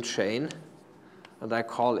spin chain, and I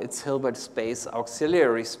call its Hilbert space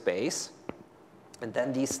auxiliary space. And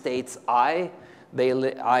then these states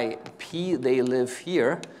P, they live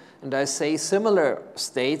here. And I say similar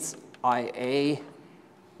states IA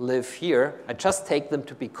live here. I just take them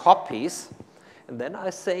to be copies. And then I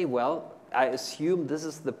say, well, I assume this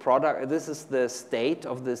is the product, this is the state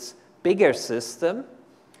of this bigger system.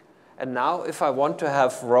 And now if I want to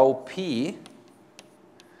have rho P,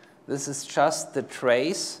 this is just the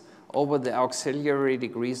trace over the auxiliary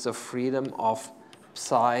degrees of freedom of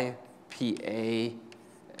psi PA,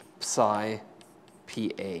 psi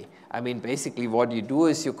PA. I mean, basically what you do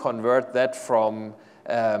is you convert that from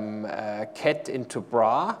ket into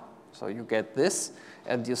bra, so you get this,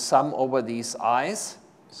 and you sum over these i's,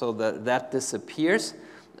 so that disappears,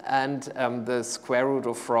 and the square root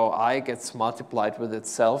of rho I gets multiplied with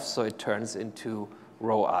itself, so it turns into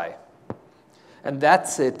rho I. And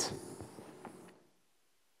that's it.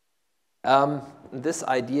 This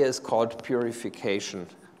idea is called purification.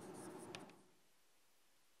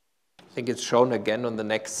 I think it's shown again on the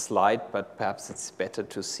next slide, but perhaps it's better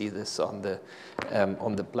to see this on the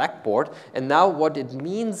blackboard. And now what it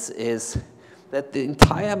means is that the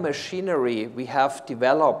entire machinery we have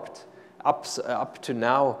developed up to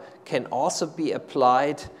now can also be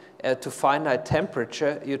applied to finite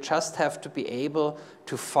temperature. You just have to be able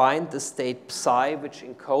to find the state psi which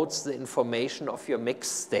encodes the information of your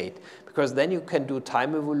mixed state. Because then you can do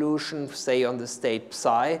time evolution, say on the state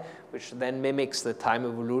psi, which then mimics the time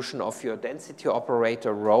evolution of your density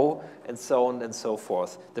operator rho, and so on and so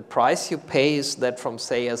forth. The price you pay is that from,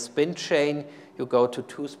 say, a spin chain, you go to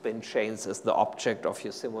 2 spin chains as the object of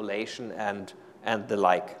your simulation and the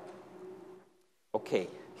like. Okay,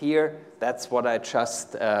 here, that's what I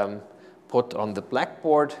just put on the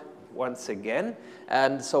blackboard once again.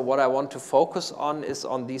 And so what I want to focus on is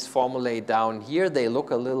on these formulae down here. They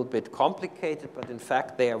look a little bit complicated, but in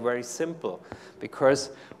fact, they are very simple.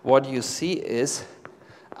 Because what you see is,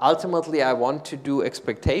 ultimately, I want to do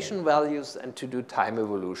expectation values and to do time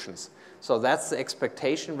evolutions. So that's the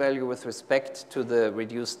expectation value with respect to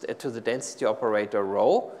the density operator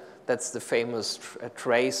rho. That's the famous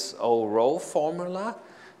trace O rho formula.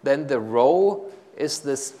 Then the rho is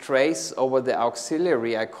this trace over the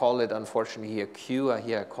auxiliary. I call it, unfortunately, here Q.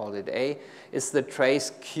 Here I call it A. Is the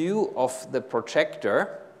trace Q of the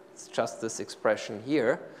projector. It's just this expression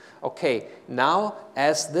here. Okay, now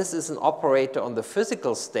as this is an operator on the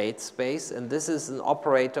physical state space and this is an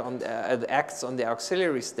operator on acts on the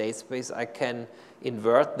auxiliary state space, I can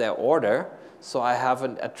invert their order. So I have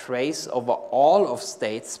a trace over all of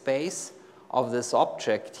state space of this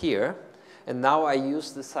object here. And now I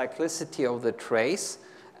use the cyclicity of the trace,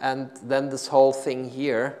 and then this whole thing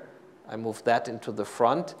here I move that into the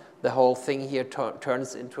front. The whole thing here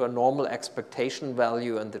turns into a normal expectation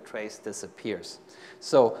value and the trace disappears.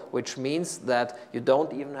 So, which means that you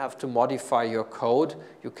don't even have to modify your code.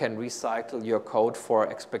 You can recycle your code for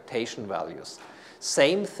expectation values.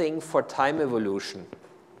 Same thing for time evolution.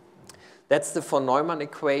 That's the von Neumann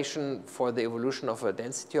equation for the evolution of a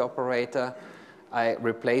density operator. I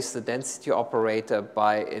replace the density operator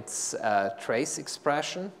by its trace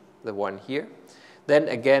expression, the one here. Then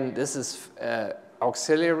again, this is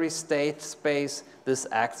auxiliary state space. This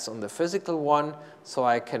acts on the physical one, so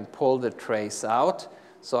I can pull the trace out.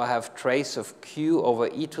 So I have trace of q over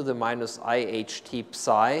e to the minus iht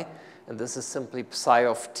psi, and this is simply psi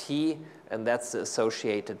of t, and that's the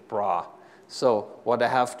associated bra. So what I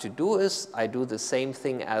have to do is I do the same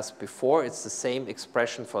thing as before. It's the same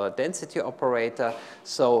expression for the density operator.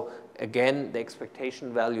 So again, the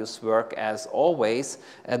expectation values work as always.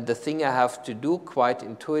 And the thing I have to do quite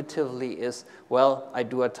intuitively is, well, I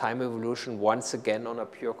do a time evolution once again on a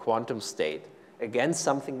pure quantum state. Again,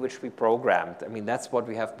 something which we programmed. I mean, that's what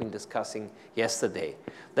we have been discussing yesterday.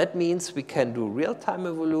 That means we can do real-time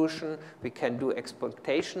evolution. We can do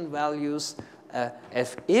expectation values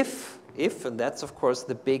if, and that's of course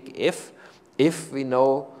the big if we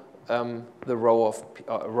know the row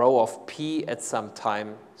of p at some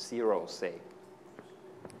time 0, say.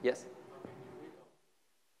 Yes?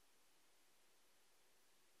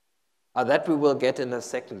 That we will get in a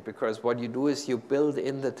second, because what you do is you build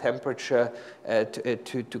in the temperature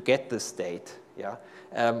to get the state. Yeah.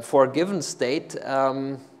 For a given state,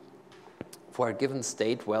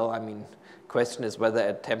 well, I mean, question is whether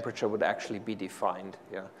a temperature would actually be defined.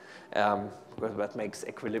 Yeah. Because that makes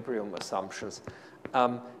equilibrium assumptions.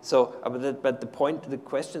 But the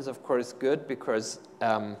question is of course good, because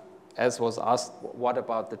as was asked, what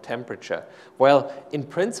about the temperature? Well, in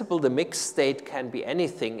principle, the mixed state can be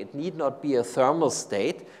anything. It need not be a thermal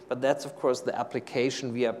state, but that's of course the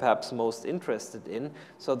application we are perhaps most interested in.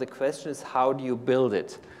 So the question is, how do you build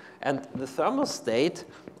it? And the thermal state,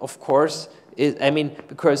 of course,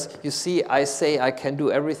 because you see, I say I can do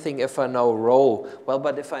everything if I know rho. Well,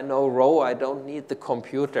 but if I know rho, I don't need the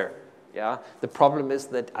computer. Yeah. The problem is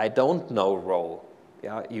that I don't know rho.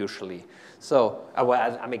 Yeah, usually. So,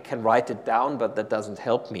 I can write it down, but that doesn't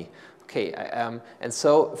help me. Okay, and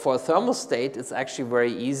so for a thermal state, it's actually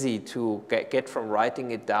very easy to get from writing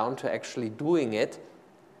it down to actually doing it.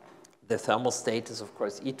 The thermal state is, of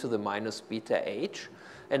course, e to the minus beta h.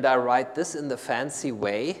 And I write this in the fancy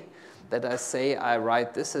way that I say I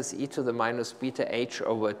write this as e to the minus beta h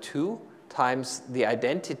over 2 times the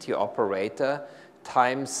identity operator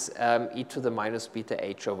times e to the minus beta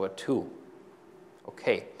h over 2.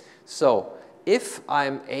 Okay, so if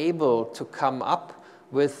I'm able to come up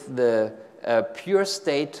with the pure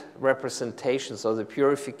state representation, so the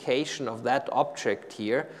purification of that object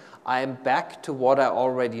here, I'm back to what I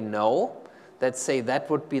already know. Let's say that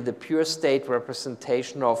would be the pure state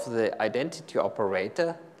representation of the identity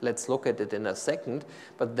operator. Let's look at it in a second.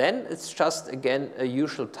 But then it's just, again, a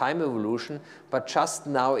usual time evolution, but just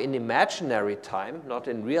now in imaginary time, not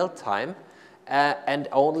in real time, and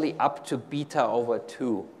only up to beta over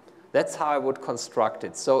 2. That's how I would construct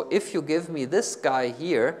it. So if you give me this guy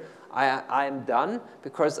here, I'm done,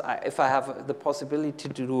 because if I have the possibility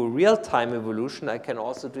to do real-time evolution, I can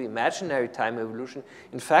also do imaginary time evolution.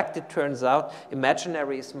 In fact, it turns out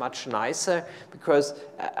imaginary is much nicer, because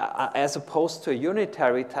as opposed to a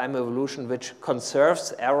unitary time evolution, which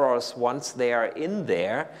conserves errors once they are in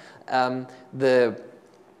there,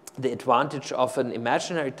 the advantage of an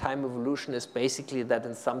imaginary time evolution is basically that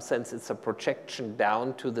in some sense it's a projection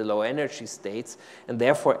down to the low energy states, and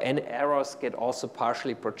therefore any errors get also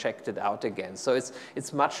partially projected out again. So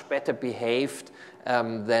it's much better behaved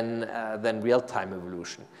than real-time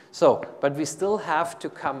evolution. So, but we still have to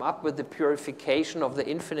come up with the purification of the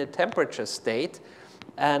infinite temperature state,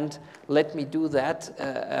 and let me do that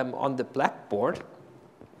on the blackboard.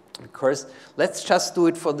 Because let's just do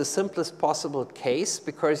it for the simplest possible case,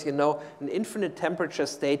 because you know an infinite temperature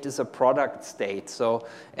state is a product state. So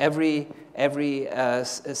every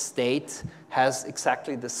state has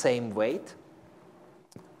exactly the same weight.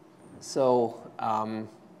 So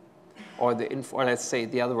or let's say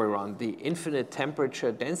the other way around, the infinite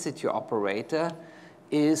temperature density operator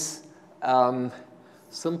is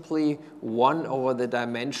simply 1 over the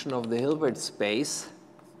dimension of the Hilbert space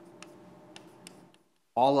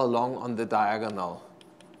all along on the diagonal.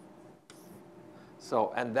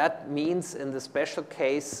 So, and that means in the special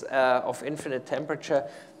case of infinite temperature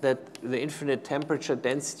that the infinite temperature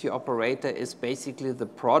density operator is basically the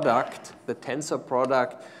product, the tensor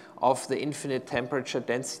product of the infinite temperature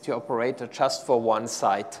density operator just for one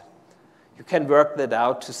site. You can work that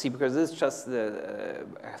out to see, because this is just,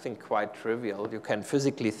 I think, quite trivial. You can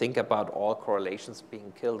physically think about all correlations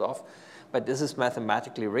being killed off, but this is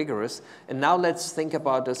mathematically rigorous. And now let's think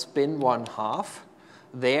about the spin 1/2.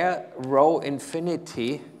 There, rho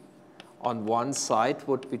infinity on one side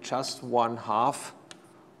would be just 1/2,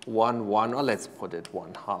 1, 1, or let's put it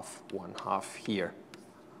 1/2 here.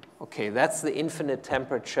 Okay, that's the infinite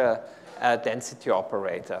temperature density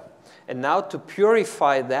operator. And now to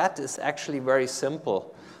purify that is actually very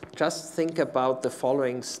simple. Just think about the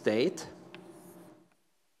following state.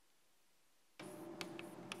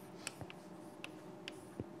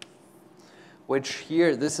 Which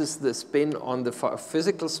here, this is the spin on the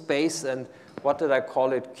physical space, and what did I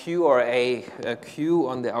call it? Q or A? Q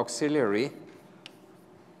on the auxiliary.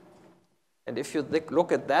 And if you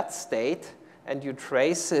look at that state and you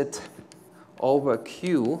trace it over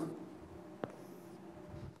Q,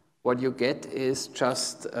 what you get is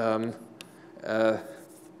just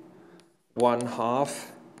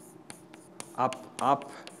 1/2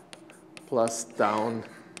 up plus down.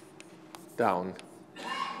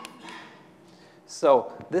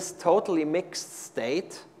 So this totally mixed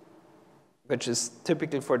state, which is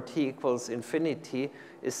typical for t equals infinity,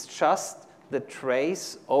 is just the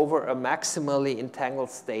trace over a maximally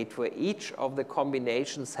entangled state where each of the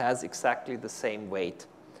combinations has exactly the same weight.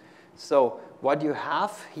 So what you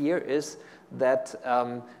have here is that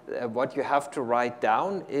what you have to write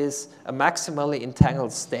down is a maximally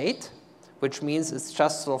entangled state, which means it's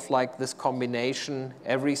just sort of like this combination.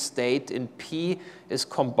 Every state in P is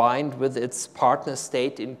combined with its partner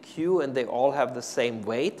state in Q, and they all have the same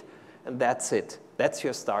weight, and that's it. That's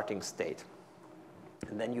your starting state.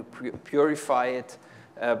 And then you purify it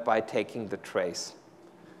by taking the trace.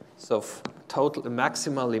 So total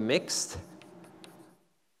maximally mixed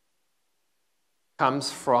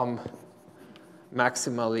comes from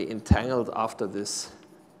maximally entangled after this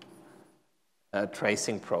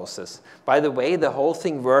tracing process. By the way, the whole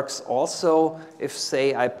thing works also if,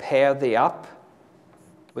 say, I pair the up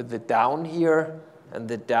with the down here and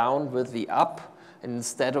the down with the up, and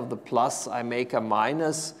instead of the plus, I make a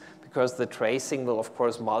minus, because the tracing will, of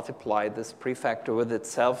course, multiply this prefactor with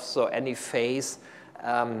itself, so any phase,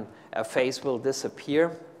 a phase will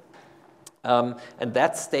disappear. And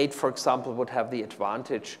that state, for example, would have the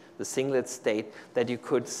advantage, the singlet state, that you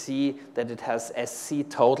could see that it has SC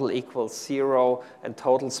total equals 0 and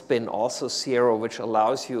total spin also 0, which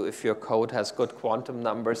allows you, if your code has good quantum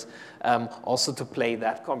numbers, also to play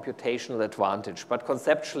that computational advantage. But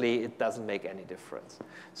conceptually, it doesn't make any difference.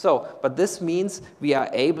 So, but this means we are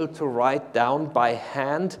able to write down by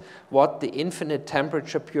hand what the infinite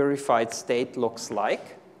temperature purified state looks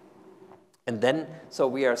like. And then, so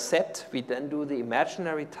we are set. We then do the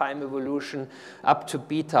imaginary time evolution up to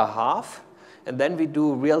beta half. And then we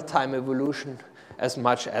do real-time evolution as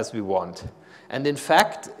much as we want. And in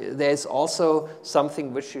fact, there's also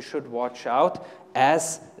something which you should watch out,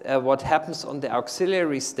 as what happens on the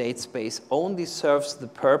auxiliary state space only serves the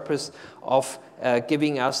purpose of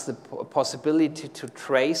giving us the possibility to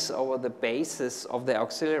trace over the basis of the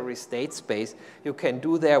auxiliary state space. You can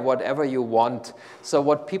do there whatever you want. So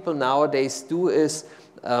what people nowadays do is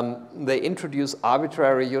they introduce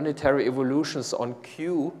arbitrary unitary evolutions on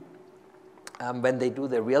Q when they do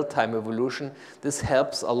the real-time evolution. This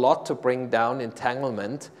helps a lot to bring down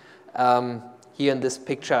entanglement. Here in this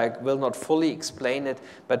picture, I will not fully explain it,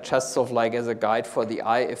 but just sort of like as a guide for the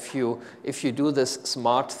eye, if you do this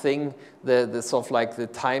smart thing, the sort of like the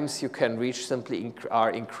times you can reach simply are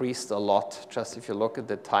increased a lot. Just if you look at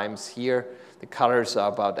the times here, the colors are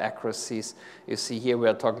about accuracies. You see here we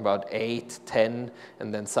are talking about 8, 10,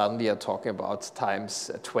 and then suddenly you're talking about times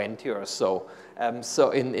 20 or so. So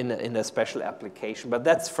in a special application, but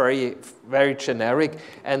that's very, very generic.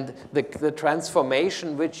 And the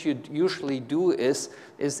transformation which you usually do is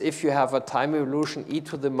if you have a time evolution e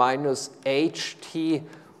to the minus ht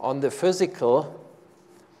on the physical,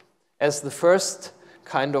 as the first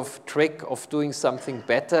kind of trick of doing something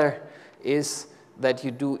better is that you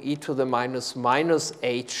do e to the minus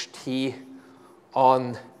ht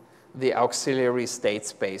on the auxiliary state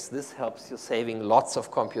space. This helps you saving lots of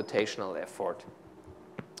computational effort.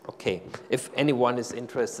 Okay, if anyone is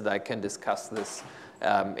interested, I can discuss this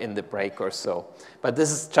in the break or so. But this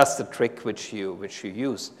is just a trick which you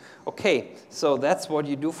use. Okay, so that's what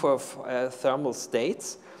you do for thermal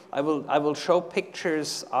states. I will show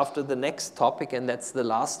pictures after the next topic, and that's the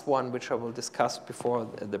last one which I will discuss before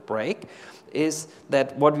the break, is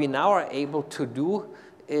that what we now are able to do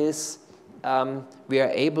is we are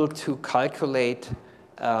able to calculate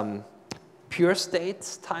pure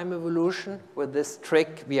states time evolution. With this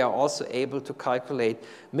trick, we are also able to calculate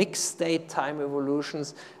mixed state time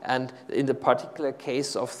evolutions. And in the particular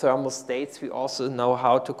case of thermal states, we also know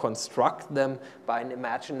how to construct them by an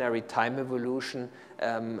imaginary time evolution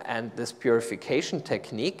and this purification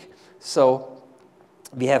technique. So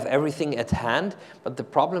we have everything at hand, but the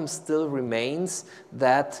problem still remains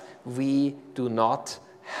that we do not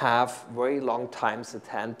have very long times at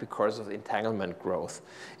hand because of entanglement growth.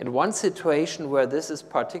 And one situation where this is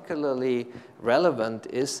particularly relevant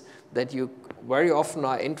is that you very often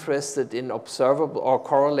are interested in observable or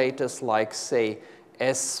correlators like, say,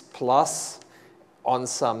 S plus on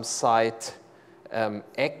some site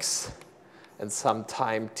x and some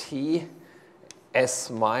time t, S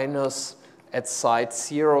minus at site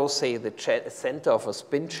 0, say the center of a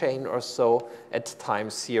spin chain or so at time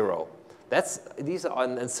 0. These are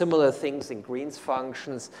and similar things in Green's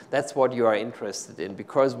functions. That's what you are interested in,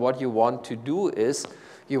 because what you want to do is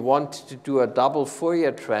you want to do a double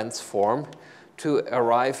Fourier transform to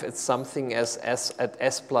arrive at something as at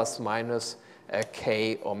S plus minus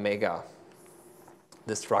k omega,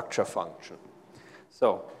 the structure function.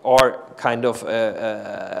 So, or kind of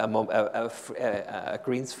a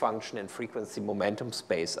Green's function in frequency momentum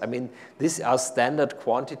space. I mean, these are standard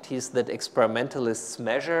quantities that experimentalists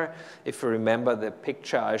measure. If you remember the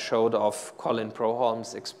picture I showed of Colin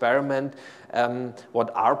Proholm's experiment,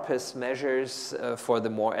 what ARPES measures for the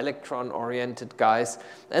more electron-oriented guys,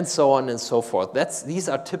 and so on and so forth. These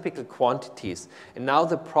are typical quantities. And now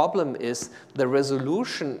the problem is the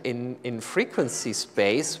resolution in frequency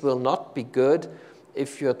space will not be good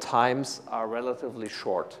if your times are relatively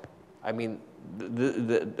short. I mean,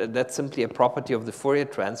 that's simply a property of the Fourier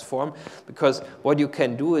transform, because what you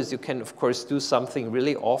can do is you can, of course, do something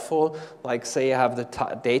really awful, like say I have the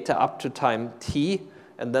data up to time t,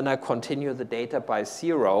 and then I continue the data by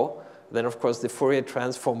 0. Then, of course, the Fourier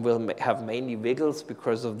transform will have mainly wiggles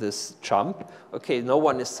because of this jump. Okay, no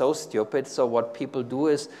one is so stupid, so what people do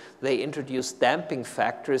is they introduce damping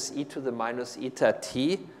factors e to the minus eta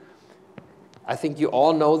t. I think you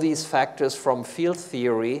all know these factors from field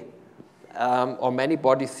theory or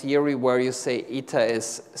many-body theory, where you say eta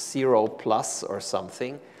is 0 plus or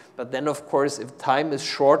something. But then, of course, if time is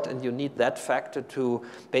short and you need that factor to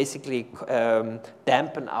basically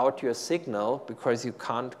dampen out your signal because you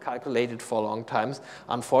can't calculate it for long times,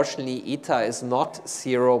 unfortunately, eta is not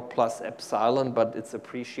 0 plus epsilon, but it's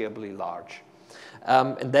appreciably large.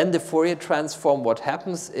 And then the Fourier transform, what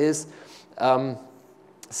happens is,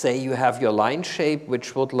 say you have your line shape,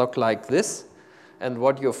 which would look like this. And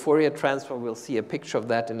what your Fourier transform, we'll see a picture of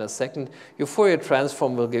that in a second, your Fourier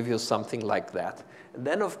transform will give you something like that. And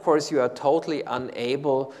then, of course, you are totally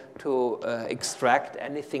unable to extract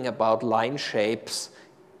anything about line shapes.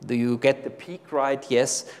 Do you get the peak right?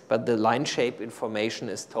 Yes, but the line shape information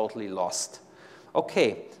is totally lost.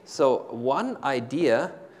 Okay, so one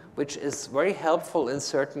idea which is very helpful in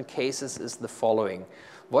certain cases is the following.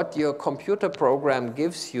 What your computer program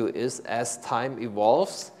gives you is, as time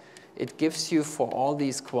evolves, it gives you for all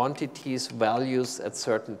these quantities values at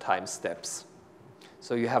certain time steps.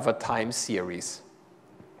 So you have a time series.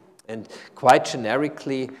 And quite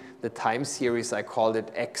generically, the time series, I called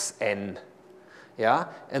it xn. Yeah?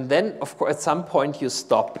 And then, of course, at some point you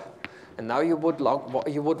stop. And now you would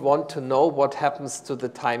want to know what happens to the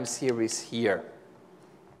time series here.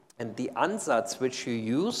 And the ansatz which you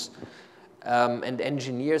use, and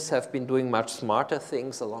engineers have been doing much smarter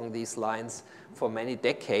things along these lines for many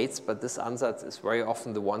decades, but this ansatz is very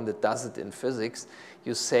often the one that does it in physics.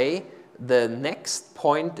 You say the next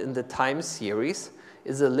point in the time series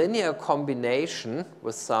is a linear combination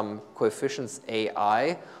with some coefficients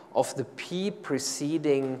ai of the p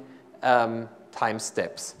preceding time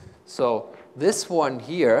steps. So this one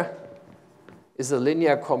here is a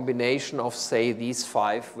linear combination of, say, these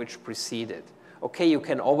 5 which preceded. Okay, you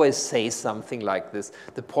can always say something like this.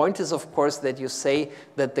 The point is, of course, that you say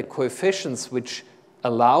that the coefficients which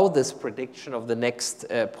allow this prediction of the next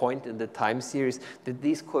point in the time series, that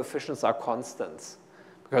these coefficients are constants.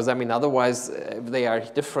 Because, I mean, otherwise, if they are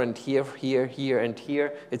different here, here, here, and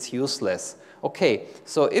here, it's useless. Okay,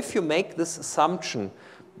 so if you make this assumption,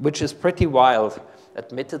 which is pretty wild,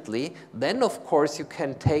 admittedly, then, of course, you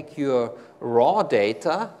can take your raw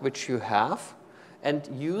data, which you have, and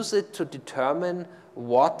use it to determine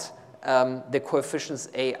what the coefficients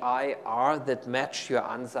ai are that match your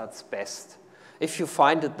ansatz best. If you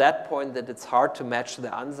find at that point that it's hard to match the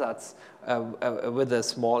ansatz with a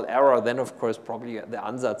small error, then of course probably the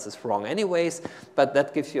ansatz is wrong anyways, but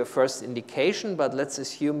that gives you a first indication. But let's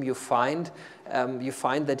assume you find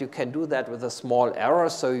that you can do that with a small error.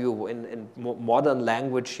 So you, in modern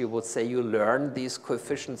language, you would say you learn these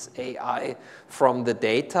coefficients AI from the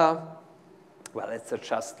data. Well, it's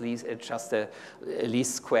just a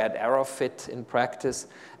least squared error fit in practice.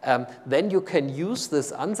 Then you can use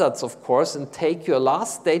this ansatz, of course, and take your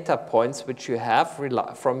last data points, which you have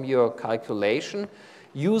from your calculation,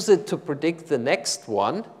 use it to predict the next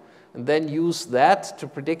one, and then use that to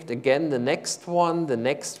predict again the next one, the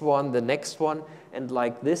next one, the next one. And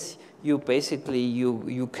like this, you basically,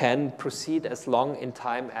 you can proceed as long in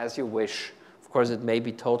time as you wish. Of course, it may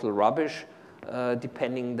be total rubbish,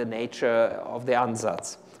 depending the nature of the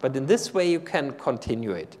ansatz. But in this way, you can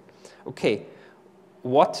continue it. Okay,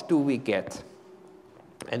 what do we get?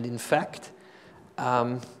 And in fact,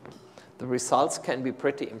 the results can be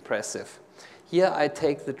pretty impressive. Here I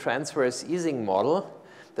take the transverse easing model.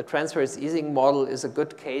 The transverse easing model is a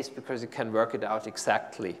good case because you can work it out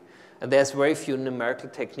exactly. And there's very few numerical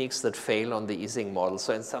techniques that fail on the easing model.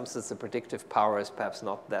 So in some sense, the predictive power is perhaps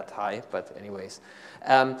not that high, but anyways.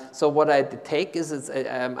 So what I take is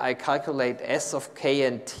I calculate S of k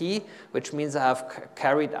and t, which means I have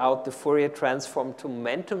carried out the Fourier transform to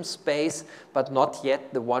momentum space, but not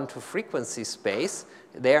yet the one-to-frequency space.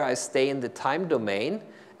 There I stay in the time domain.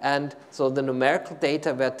 And so the numerical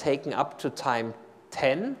data were taken up to time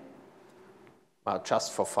 10. Well,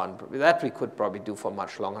 just for fun. That we could probably do for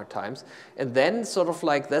much longer times. And then sort of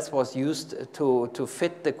like this was used to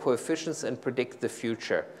fit the coefficients and predict the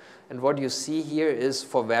future. And what you see here is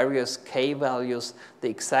for various k values, the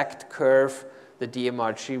exact curve, the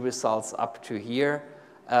DMRG results up to here.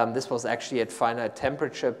 This was actually at finite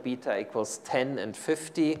temperature, beta equals 10 and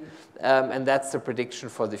 50, and that's the prediction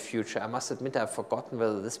for the future. I must admit I've forgotten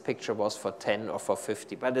whether this picture was for 10 or for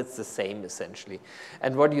 50, but it's the same essentially.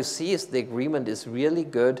 And what you see is the agreement is really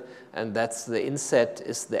good, and that's the inset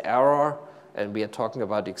is the error, and we are talking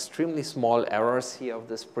about extremely small errors here of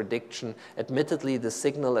this prediction. Admittedly, the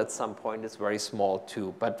signal at some point is very small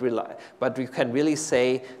too, but we can really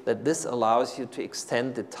say that this allows you to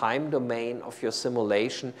extend the time domain of your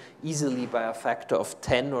simulation easily by a factor of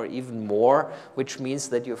 10 or even more, which means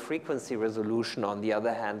that your frequency resolution, on the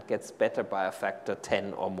other hand, gets better by a factor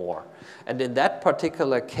 10 or more. And in that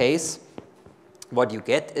particular case, what you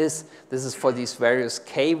get is, this is for these various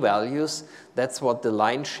k values, that's what the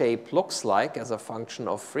line shape looks like as a function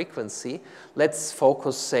of frequency. Let's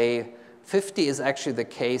focus, say, 50 is actually the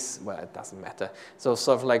case, well, it doesn't matter. So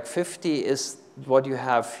sort of like 50 is what you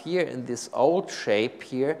have here in this old shape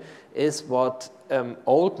here is what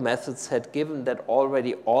old methods had given that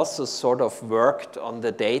already also sort of worked on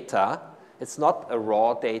the data. It's not a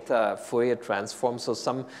raw data Fourier transform, so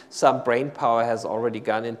some brain power has already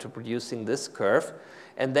gone into producing this curve.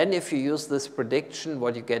 And then if you use this prediction,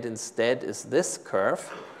 what you get instead is this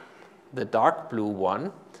curve, the dark blue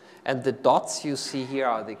one. And the dots you see here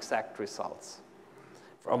are the exact results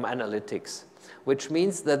from analytics, which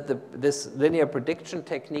means that this linear prediction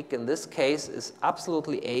technique in this case is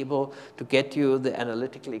absolutely able to get you the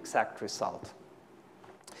analytically exact result.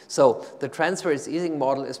 So the transverse easing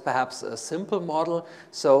model is perhaps a simple model.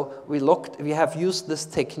 So we have used this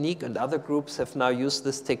technique, and other groups have now used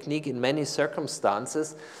this technique in many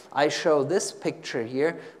circumstances. I show this picture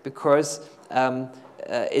here because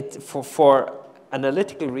for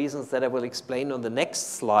analytical reasons that I will explain on the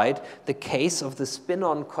next slide, the case of the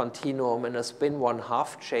spin-on continuum in a spin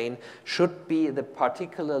 1/2 chain should be the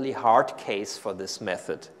particularly hard case for this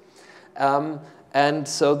method. And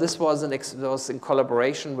so this was in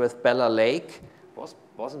collaboration with Bella Lake.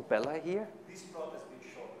 Wasn't Bella here? This plot has been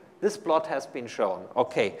shown. This plot has been shown.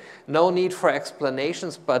 Okay, no need for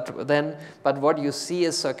explanations, but what you see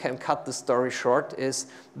is, so I can cut the story short, is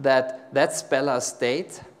that that's Bella's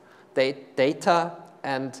data,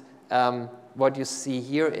 and what you see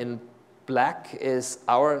here in black is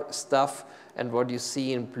our stuff, and what you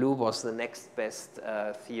see in blue was the next best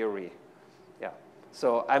theory. Yeah.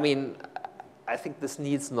 So I mean, I think this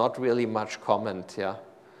needs not really much comment, yeah.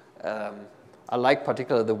 I like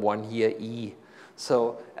particularly the one here, E.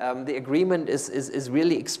 So the agreement is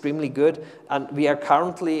really extremely good, and we are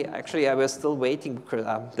currently, actually I was still waiting, because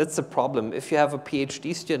that's the problem. If you have a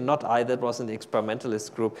PhD student, not I, that was in the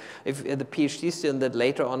experimentalist group, if the PhD student that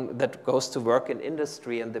later on that goes to work in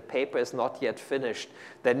industry and the paper is not yet finished,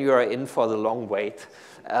 then you are in for the long wait.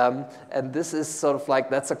 And this is sort of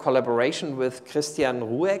like, that's a collaboration with Christian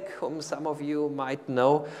Rueck, whom some of you might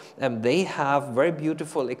know. They have very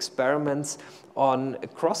beautiful experiments on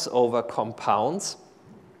crossover compounds,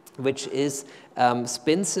 which is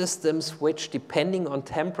spin systems which, depending on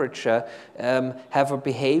temperature, have a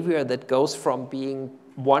behavior that goes from being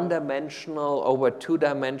one-dimensional over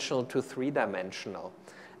two-dimensional to three-dimensional.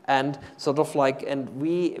 And sort of like, and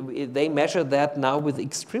they measure that now with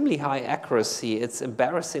extremely high accuracy. It's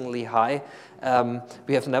embarrassingly high.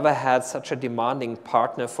 We have never had such a demanding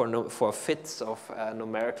partner for fits of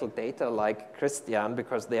numerical data like Christian,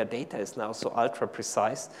 because their data is now so ultra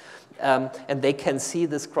precise. And they can see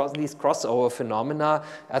these crossover phenomena.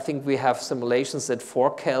 I think we have simulations at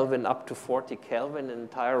 4 Kelvin up to 40 Kelvin, an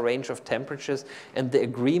entire range of temperatures, and the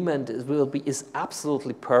agreement is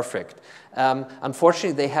absolutely perfect.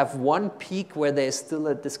 Unfortunately, they have one peak where there is still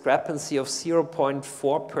a discrepancy of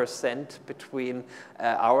 0.4% between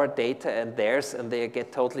our data and theirs, and they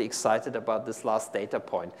get totally excited about this last data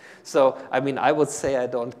point. So, I mean, I would say I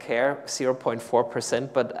don't care,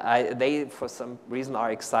 0.4%, but they, for some reason,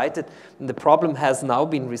 are excited. And the problem has now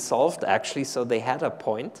been resolved, actually, so they had a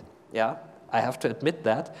point. Yeah, I have to admit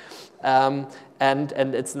that. And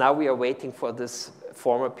it's now we are waiting for this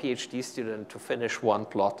former PhD student to finish one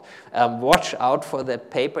plot. Watch out for that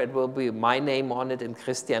paper. It will be my name on it and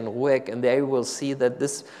Christian Rueck, and there you will see that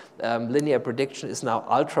this linear prediction is now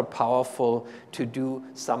ultra powerful to do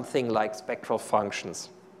something like spectral functions.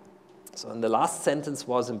 So, and the last sentence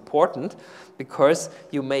was important because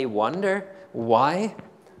you may wonder, why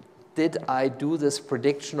did I do this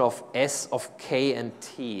prediction of S of K and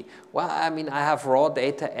T? Well, I mean, I have raw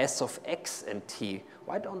data S of X and T.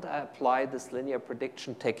 Why don't I apply this linear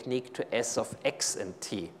prediction technique to S of X and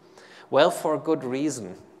T? Well, for a good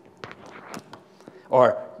reason.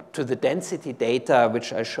 Or to the density data,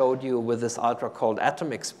 which I showed you with this ultra-cold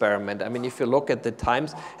atom experiment. I mean, if you look at the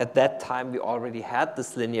times, at that time we already had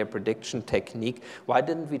this linear prediction technique. Why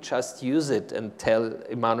didn't we just use it and tell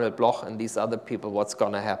Emanuel Bloch and these other people what's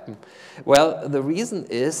going to happen? Well, the reason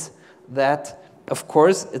is that, of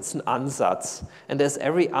course, it's an ansatz. And as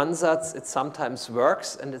every ansatz, it sometimes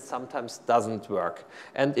works and it sometimes doesn't work.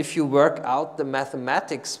 And if you work out the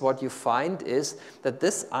mathematics, what you find is that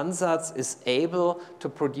this ansatz is able to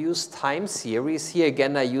produce time series. Here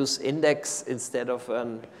again, I use index instead of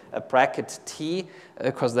a bracket T,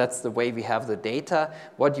 because that's the way we have the data.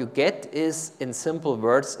 What you get is, in simple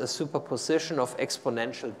words, a superposition of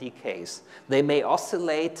exponential decays. They may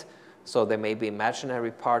oscillate. So there may be imaginary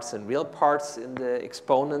parts and real parts in the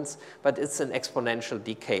exponents, but it's an exponential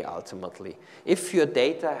decay ultimately. If your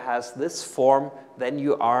data has this form, then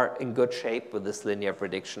you are in good shape with this linear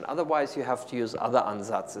prediction. Otherwise, you have to use other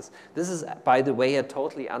ansatzes. This is, by the way, a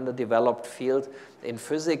totally underdeveloped field. In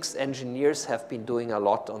physics, engineers have been doing a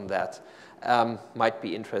lot on that. Might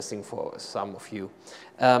be interesting for some of you.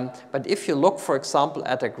 But if you look, for example,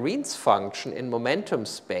 at a Green's function in momentum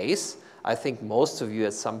space, I think most of you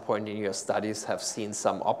at some point in your studies have seen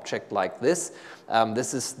some object like this.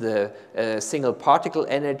 This is the single particle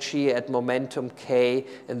energy at momentum k,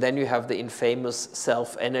 and then you have the infamous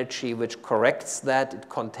self-energy which corrects that. It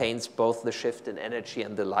contains both the shift in energy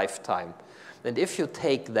and the lifetime. And if you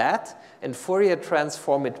take that and Fourier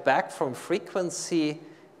transform it back from frequency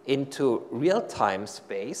into real-time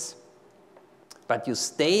space, but you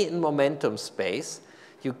stay in momentum space,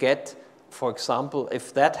 you get, for example,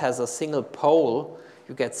 if that has a single pole,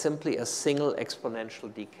 you get simply a single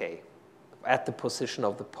exponential decay at the position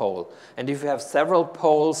of the pole. And if you have several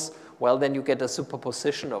poles, well, then you get a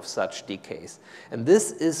superposition of such decays. And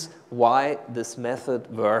this is why this method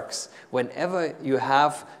works. Whenever you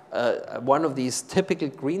have one of these typical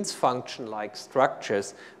Green's function-like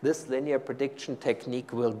structures, this linear prediction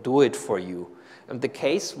technique will do it for you. And the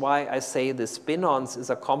case why I say the spin-ons is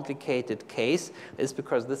a complicated case is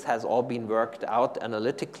because this has all been worked out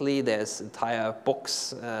analytically. There's entire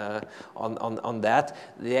books on that.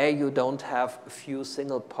 There you don't have a few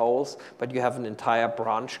single poles, but you have an entire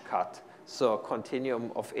branch cut. So a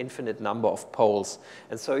continuum of infinite number of poles.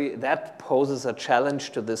 And so that poses a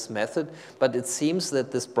challenge to this method, but it seems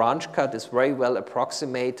that this branch cut is very well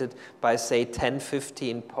approximated by, say, 10,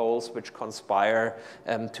 15 poles which conspire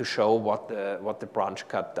to show what the branch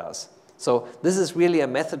cut does. So this is really a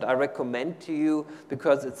method I recommend to you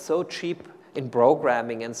because it's so cheap in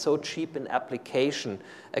programming and so cheap in application,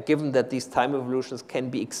 given that these time evolutions can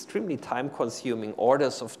be extremely time-consuming,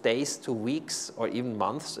 orders of days to weeks or even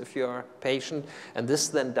months if you're patient, and this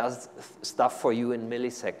then does stuff for you in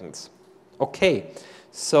milliseconds. Okay,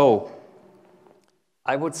 so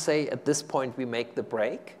I would say at this point we make the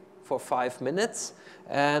break for 5 minutes,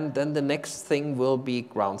 and then the next thing will be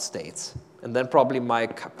ground states. And then probably my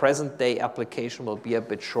present day application will be a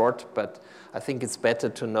bit short, but I think it's better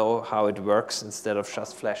to know how it works instead of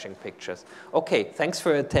just flashing pictures. Okay, thanks for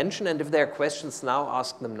your attention, and if there are questions now,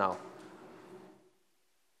 ask them now.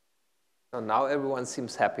 So now everyone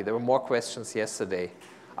seems happy. There were more questions yesterday.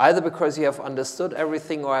 Either because you have understood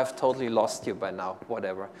everything or I've totally lost you by now,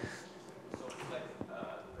 whatever. So like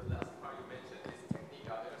the last part you mentioned is technique,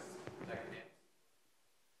 others like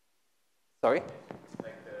Sorry?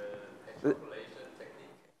 like the extrapolation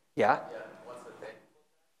technique. Yeah? Yeah, what's the technique?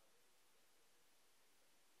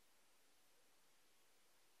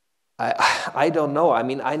 I don't know. I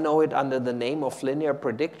mean, I know it under the name of linear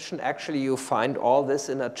prediction. Actually, you find all this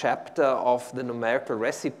in a chapter of the numerical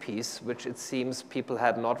recipes, which it seems people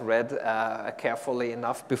had not read carefully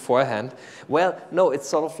enough beforehand. Well, no, it's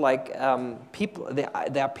sort of like people. There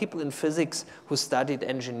are people in physics who studied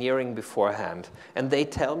engineering beforehand, and they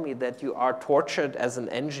tell me that you are tortured as an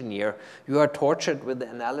engineer. You are tortured with the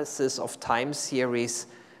analysis of time series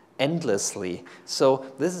endlessly. So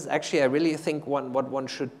this is actually, I really think what one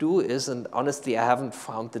should do is, and honestly I haven't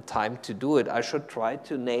found the time to do it, I should try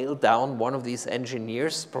to nail down one of these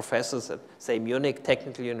engineers, professors at, say, Munich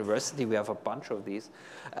Technical University, we have a bunch of these,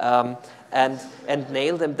 and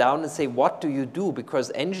nail them down and say, what do you do?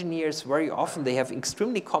 Because engineers, very often, they have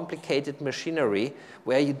extremely complicated machinery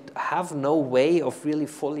where you have no way of really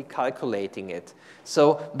fully calculating it.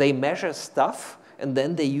 So they measure stuff, and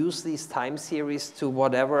then they use these time series to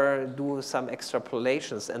whatever, do some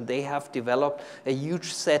extrapolations. And they have developed a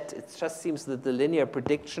huge set. It just seems that the linear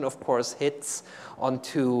prediction, of course, hits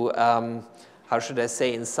onto, how should I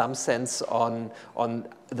say, in some sense, on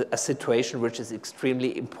a situation which is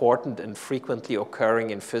extremely important and frequently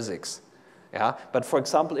occurring in physics. Yeah, but for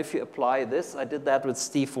example, if you apply this, I did that with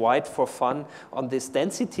Steve White for fun on this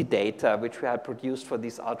density data, which we had produced for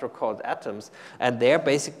these ultra-cold atoms. And there,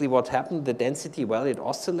 basically what happened, the density, well, it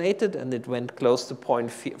oscillated and it went close to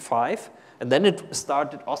 0.5. And then it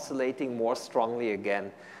started oscillating more strongly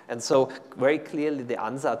again. And so very clearly the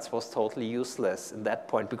ansatz was totally useless in that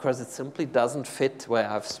point because it simply doesn't fit, where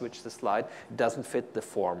I've switched the slide, it doesn't fit the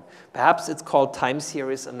form. Perhaps it's called time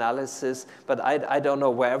series analysis, but I don't know,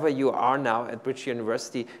 wherever you are now at which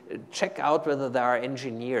university, check out whether there are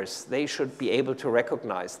engineers. They should be able to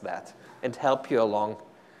recognize that and help you along.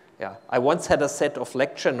 Yeah, I once had a set of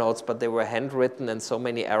lecture notes, but they were handwritten and so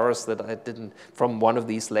many errors that I didn't, from one of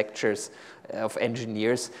these lectures of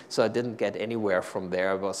engineers, so I didn't get anywhere from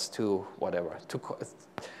there. It was too, whatever,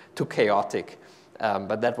 too chaotic.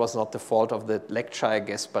 But that was not the fault of the lecture, I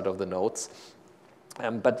guess, but of the notes.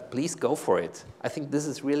 But please go for it. I think this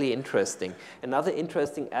is really interesting. Another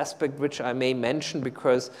interesting aspect which I may mention,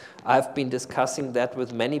 because I've been discussing that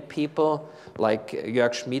with many people, like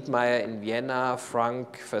Jörg Schmiedmeier in Vienna,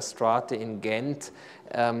 Frank Verstraete in Ghent,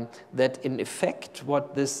 that in effect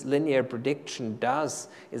what this linear prediction does,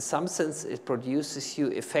 in some sense it produces you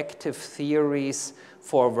effective theories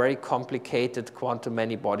for a very complicated quantum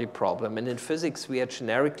many-body problem. And in physics, we are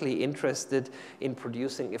generically interested in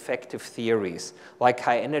producing effective theories, like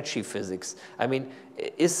high-energy physics. I mean,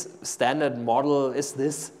 is standard model, is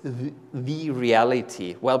this the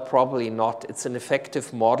reality? Well, probably not. It's an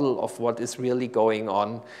effective model of what is really going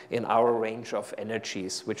on in our range of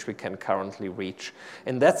energies, which we can currently reach.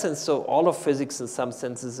 In that sense, so all of physics, in some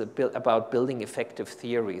sense, is about building effective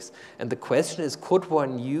theories. And the question is, could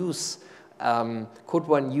one use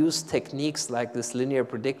techniques like this linear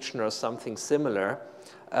prediction or something similar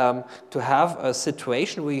to have a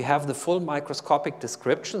situation where you have the full microscopic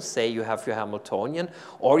description, say you have your Hamiltonian,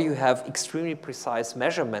 or you have extremely precise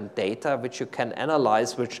measurement data which you can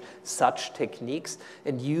analyze with such techniques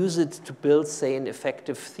and use it to build, say, an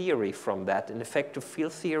effective theory from that, an effective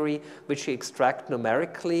field theory which you extract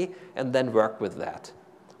numerically and then work with that.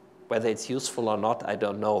 Whether it's useful or not, I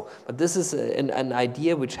don't know. But this is an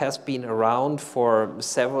idea which has been around for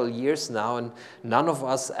several years now, and none of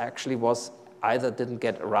us actually either didn't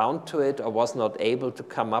get around to it or was not able to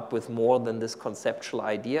come up with more than this conceptual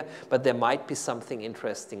idea, but there might be something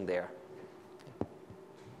interesting there.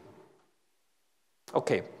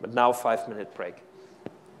 Okay, but now 5-minute break.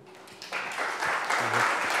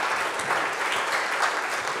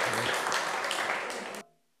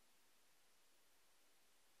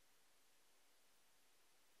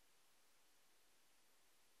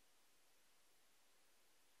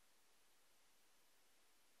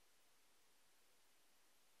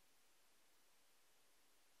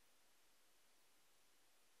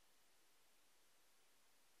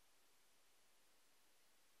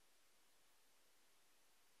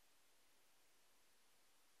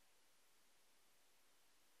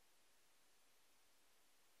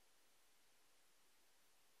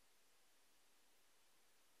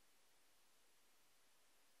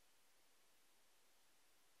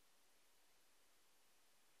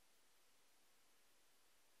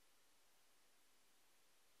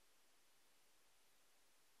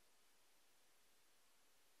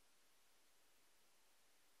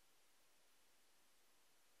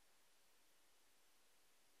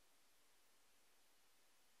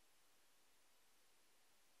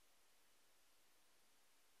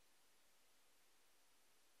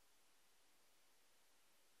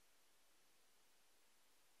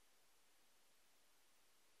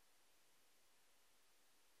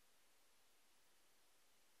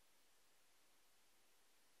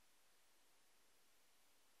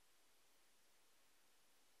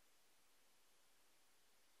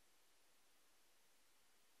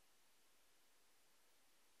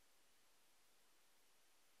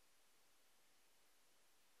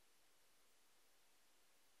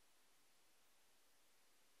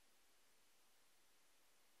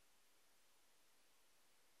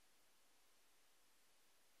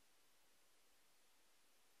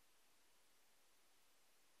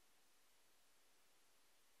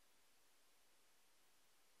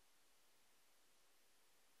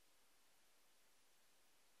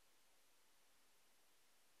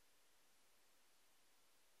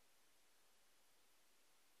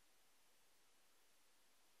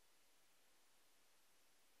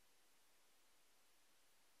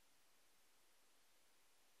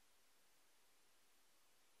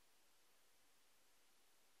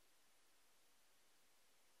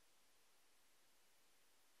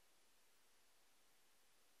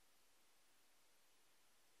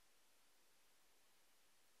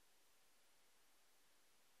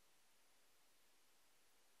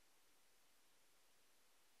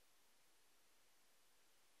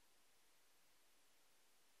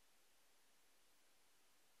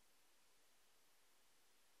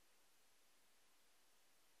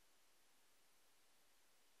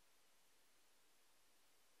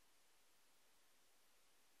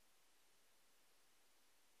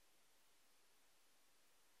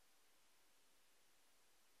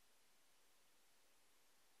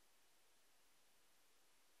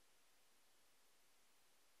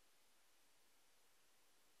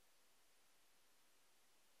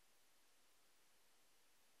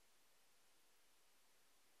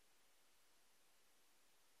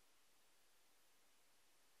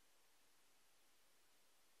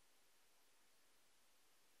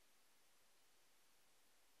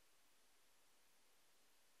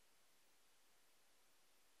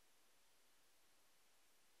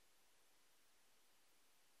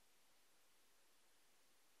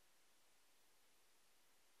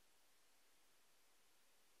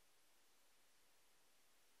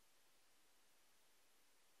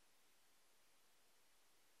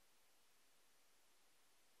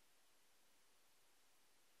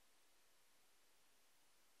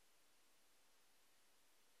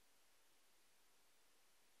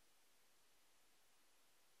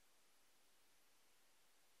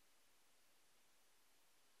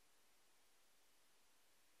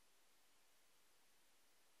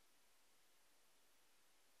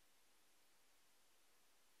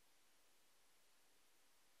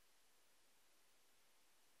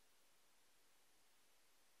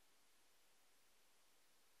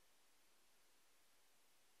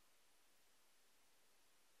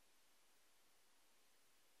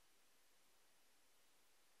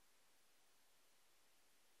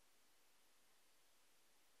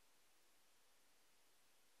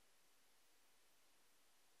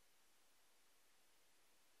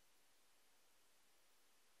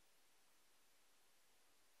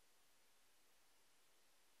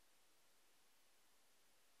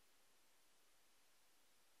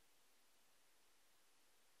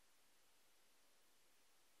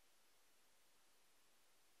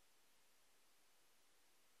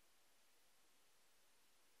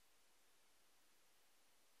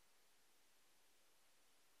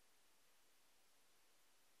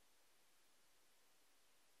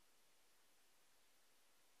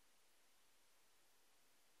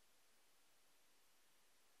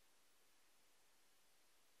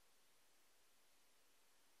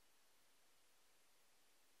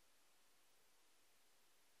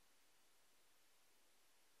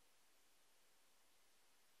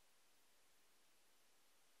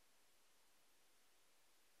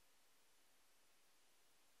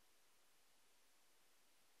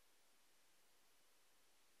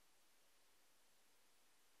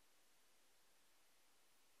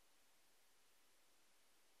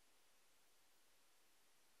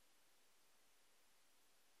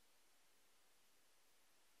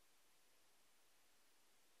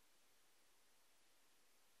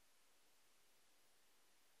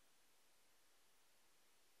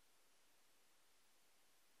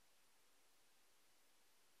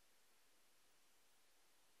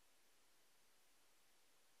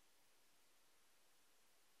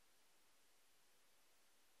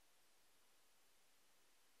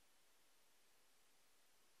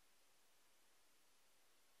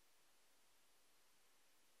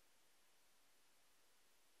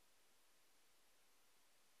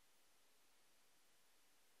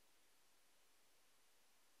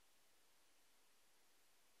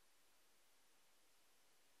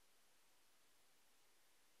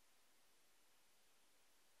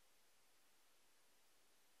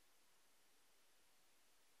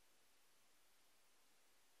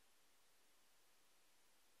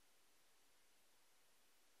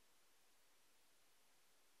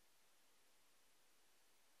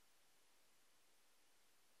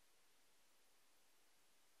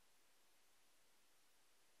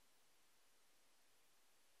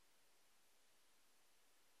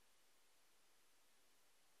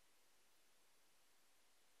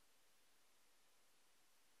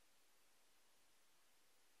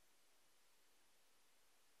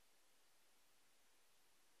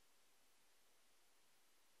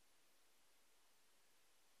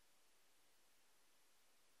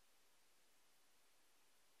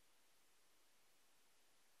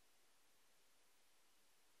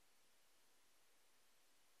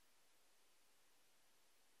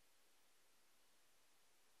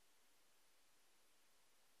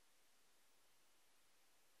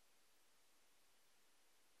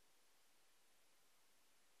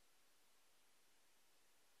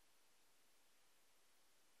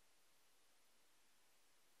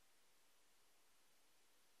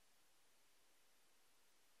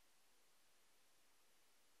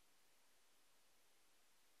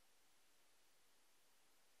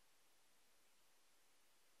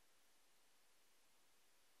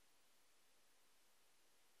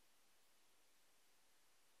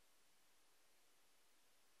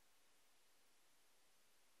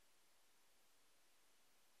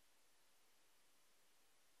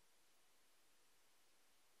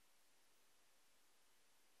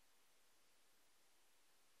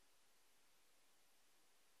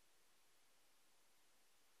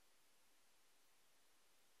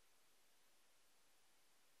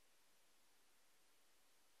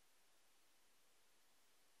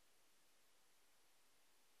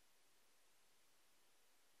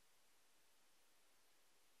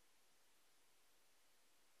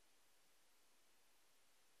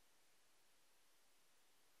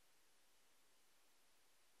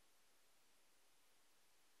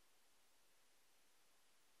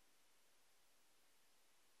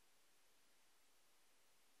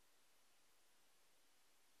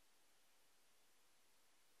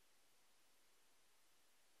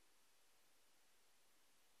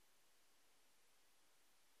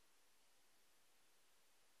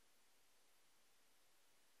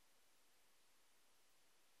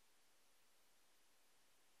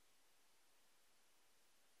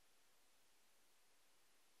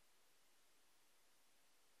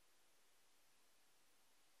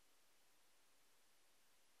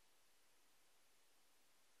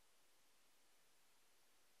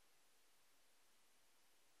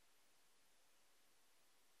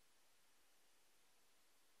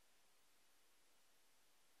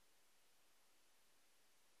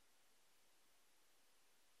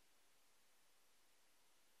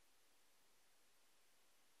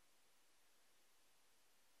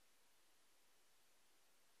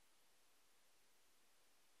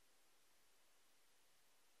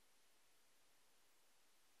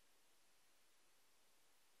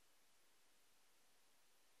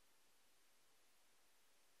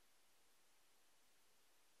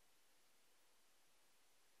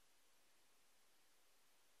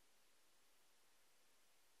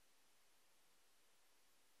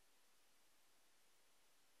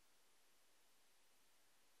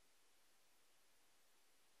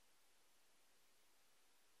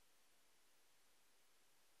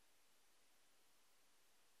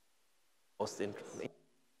 most interesting.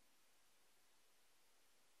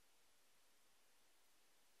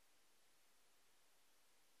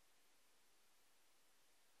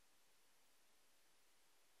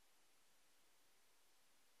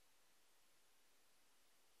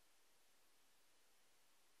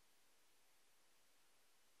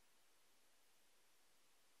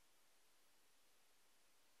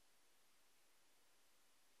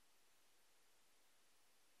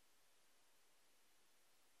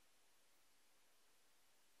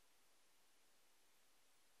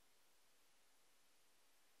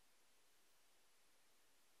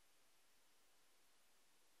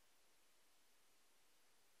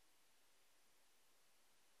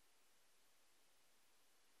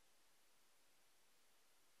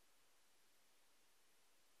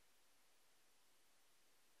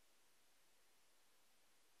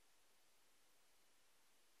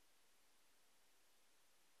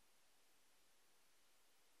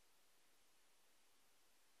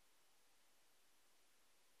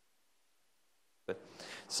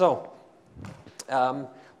 So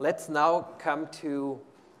let's now come to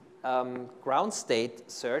ground state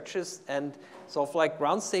searches. And so for like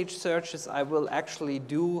ground state searches, I will actually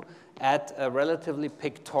do at a relatively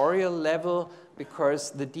pictorial level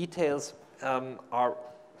because the details are,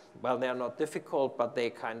 well, they're not difficult, but they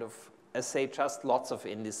kind of, as say, just lots of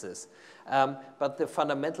indices. But the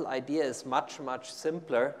fundamental idea is much, much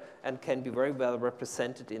simpler and can be very well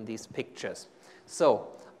represented in these pictures. So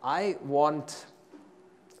I want,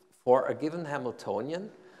 for a given Hamiltonian,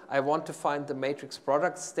 I want to find the matrix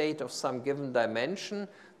product state of some given dimension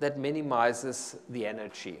that minimizes the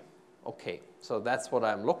energy. Okay, so that's what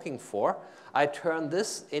I'm looking for. I turn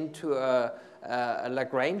this into a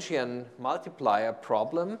Lagrangian multiplier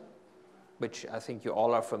problem, which I think you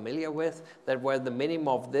all are familiar with, that where the minimum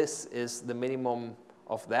of this is the minimum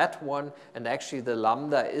of that one, and actually the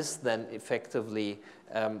lambda is then effectively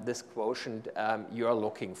this quotient you're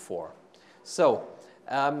looking for. So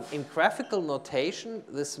in graphical notation,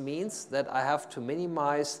 this means that I have to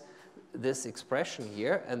minimize this expression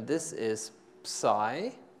here, and this is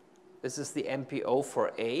psi. This is the MPO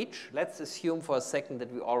for H. Let's assume for a second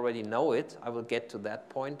that we already know it. I will get to that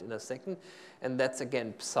point in a second. And that's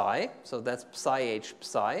again psi. So that's psi H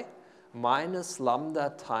psi minus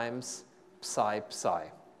lambda times psi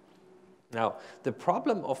psi. Now, the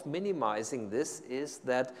problem of minimizing this is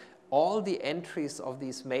that all the entries of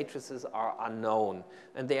these matrices are unknown,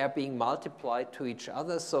 and they are being multiplied to each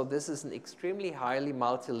other. So this is an extremely highly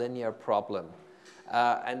multilinear problem.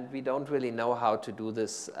 And we don't really know how to do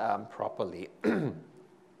this properly.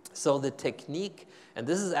 So the technique, and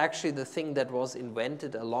this is actually the thing that was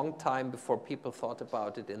invented a long time before people thought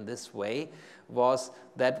about it in this way, was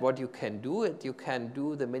that what you can do, you can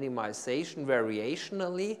do the minimization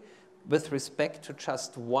variationally with respect to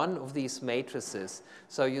just one of these matrices.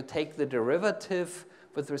 So you take the derivative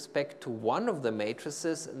with respect to one of the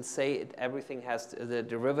matrices and say everything has to, the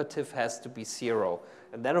derivative has to be 0.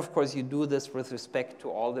 And then, of course, you do this with respect to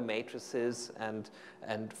all the matrices and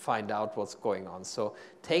find out what's going on. So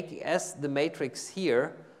take as the matrix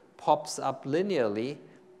here pops up linearly,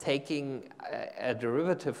 taking a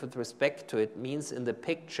derivative with respect to it means in the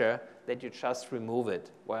picture that you just remove it.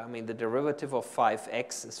 Well, I mean, the derivative of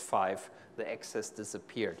 5x is 5. The x has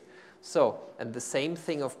disappeared. So, and the same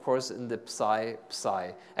thing, of course, in the psi,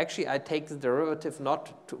 psi. Actually, I take the derivative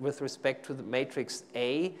not to, with respect to the matrix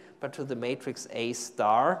A, but to the matrix A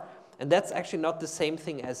star. And that's actually not the same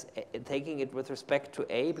thing as taking it with respect to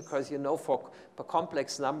A, because you know for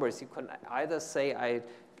complex numbers, you can either say I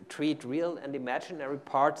treat real and imaginary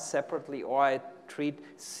parts separately, or I treat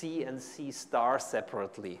C and C star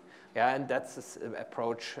separately. Yeah, and that's the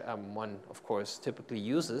approach one, of course, typically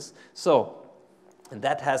uses. So, and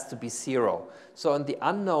that has to be 0. So in the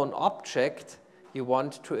unknown object you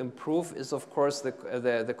want to improve is, of course,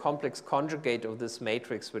 the complex conjugate of this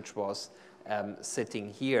matrix, which was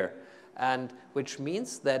sitting here. And which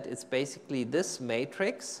means that it's basically this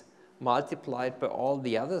matrix multiplied by all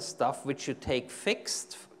the other stuff, which you take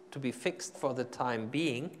fixed, to be fixed for the time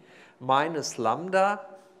being, minus lambda.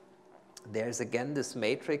 There's again this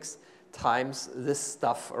matrix times this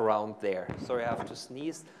stuff around there. Sorry, I have to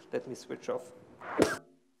sneeze. Let me switch off.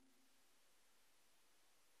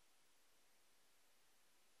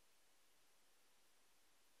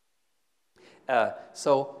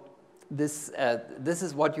 So this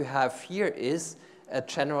is what you have here is a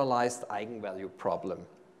generalized eigenvalue problem.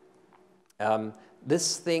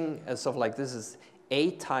 This thing, sort of like this is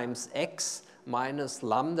A times X minus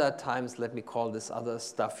lambda times, let me call this other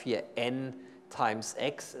stuff here, N times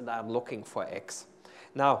X, and I'm looking for X.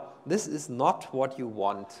 Now, this is not what you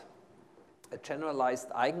want. A generalized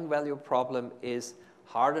eigenvalue problem is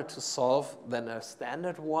harder to solve than a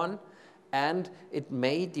standard one, and it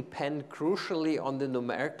may depend crucially on the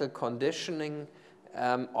numerical conditioning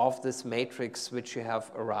of this matrix which you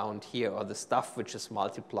have around here, or the stuff which is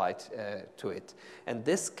multiplied to it. And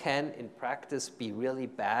this can, in practice, be really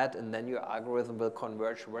bad, and then your algorithm will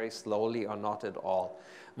converge very slowly or not at all.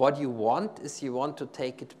 What you want is you want to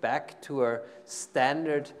take it back to a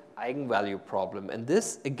standard eigenvalue problem. And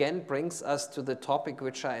this, again, brings us to the topic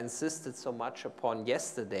which I insisted so much upon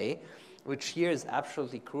yesterday, which here is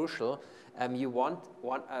absolutely crucial. You want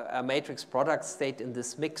a matrix product state in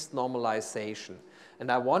this mixed normalization. And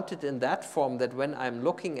I want it in that form that when I'm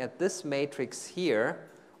looking at this matrix here,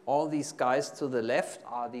 all these guys to the left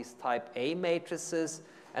are these type A matrices,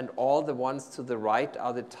 and all the ones to the right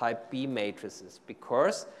are the type B matrices.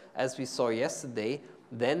 Because, as we saw yesterday,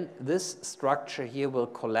 then this structure here will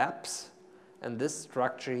collapse, and this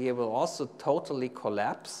structure here will also totally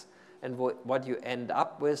collapse. And what you end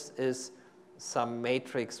up with is some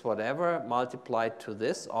matrix whatever multiplied to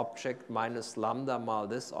this object minus lambda mal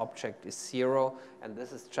this object is 0, and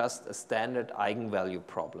this is just a standard eigenvalue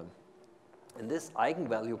problem. And this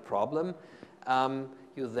eigenvalue problem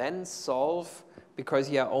you then solve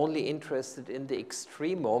because you are only interested in the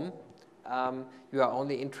extremum. You are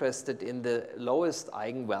only interested in the lowest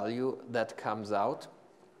eigenvalue that comes out.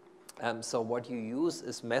 So what you use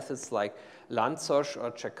is methods like Lanzos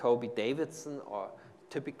or Jacobi-Davidson or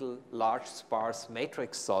typical large sparse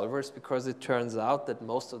matrix solvers, because it turns out that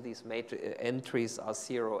most of these entries are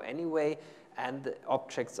 0 anyway, and the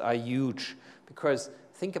objects are huge. Because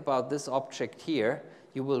think about this object here,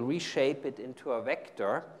 you will reshape it into a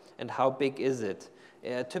vector, and how big is it?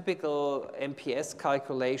 A typical MPS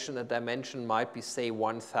calculation, a dimension might be, say,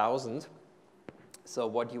 1,000. So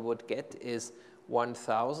what you would get is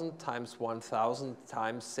 1,000 times,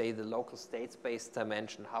 say, the local state space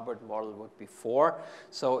dimension. Hubbard model would be 4.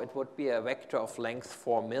 So it would be a vector of length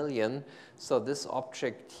 4 million. So this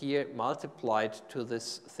object here multiplied to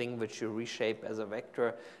this thing which you reshape as a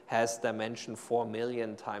vector has dimension 4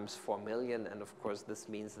 million times 4 million. And of course, this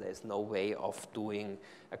means there's no way of doing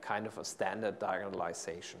a kind of a standard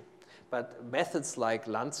diagonalization. But methods like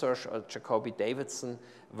Lanzos or Jacobi-Davidson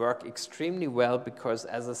work extremely well because,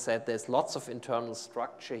 as I said, there's lots of internal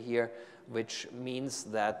structure here, which means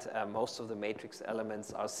that most of the matrix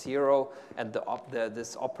elements are 0, and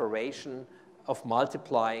this operation of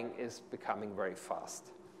multiplying is becoming very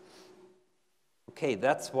fast. Okay,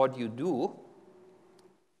 that's what you do.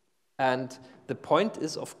 And the point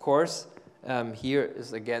is, of course, here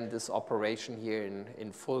is again this operation here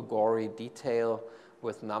in full gory detail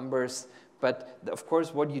with numbers. But of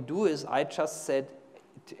course, what you do is, I just said,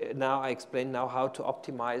 now I explain now how to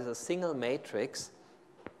optimize a single matrix.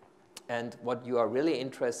 And what you are really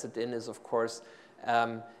interested in is, of course,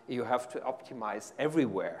 you have to optimize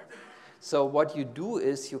everywhere. So what you do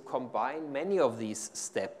is you combine many of these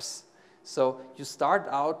steps. So you start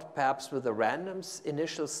out perhaps with a random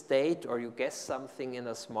initial state, or you guess something in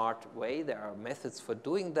a smart way. There are methods for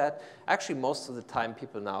doing that. Actually, most of the time,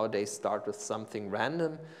 people nowadays start with something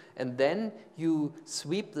random. And then you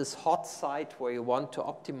sweep this hot site where you want to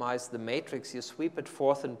optimize the matrix. You sweep it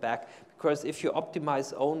forth and back. Because if you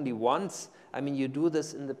optimize only once, I mean, you do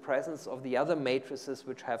this in the presence of the other matrices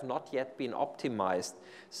which have not yet been optimized.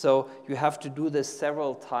 So you have to do this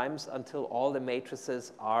several times until all the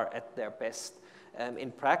matrices are at their best.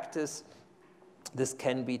 In practice, this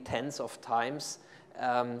can be tens of times.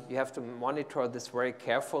 You have to monitor this very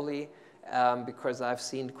carefully because I've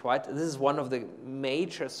seen this is one of the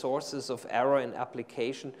major sources of error in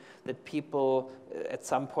application, that people at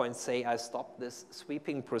some point say, I stopped this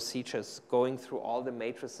sweeping procedures going through all the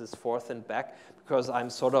matrices forth and back because I'm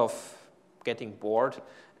sort of getting bored.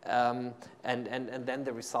 And then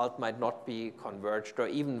the result might not be converged. Or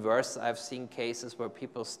even worse, I've seen cases where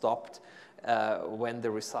people stopped when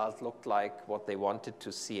the result looked like what they wanted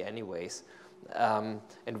to see anyways.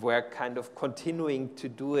 And where kind of continuing to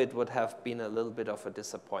do it would have been a little bit of a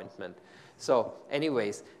disappointment. So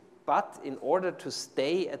anyways, but in order to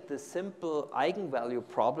stay at the simple eigenvalue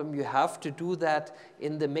problem, you have to do that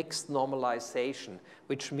in the mixed normalization,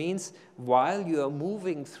 which means while you are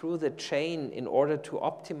moving through the chain in order to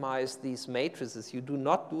optimize these matrices, you do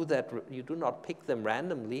not do that, you do not pick them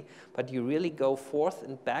randomly, but you really go forth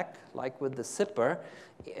and back like with the zipper,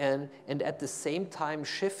 and at the same time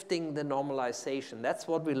shifting the normalization. That's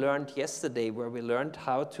what we learned yesterday, where we learned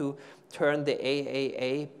how to turn the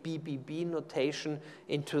AAA BBB notation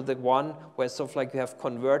into the one where sort of like you have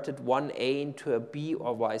converted one A into a B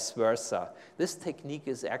or vice versa. This technique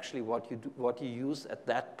is actually what you use at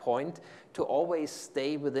that point to always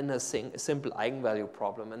stay within a simple eigenvalue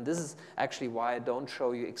problem. And this is actually why I don't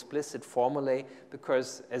show you explicit formulae,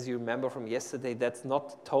 because as you remember from yesterday, that's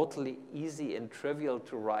not totally easy and trivial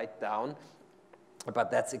to write down,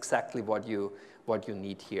 but that's exactly what you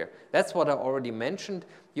need here. That's what I already mentioned.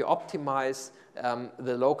 You optimize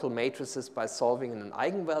the local matrices by solving an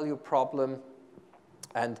eigenvalue problem.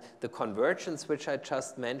 And the convergence, which I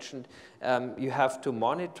just mentioned, you have to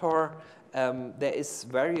monitor. There is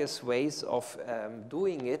various ways of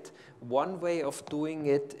doing it. One way of doing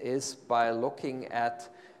it is by looking at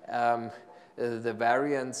the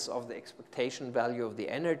variance of the expectation value of the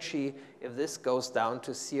energy. If this goes down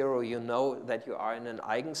to 0, you know that you are in an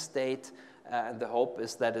eigenstate, and the hope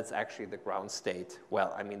is that it's actually the ground state.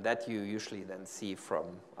 Well, I mean, that you usually then see from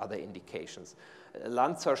other indications.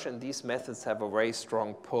 Lanzos and these methods have a very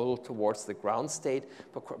strong pull towards the ground state,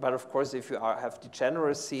 but of course, if you have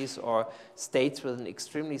degeneracies or states with an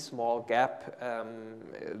extremely small gap,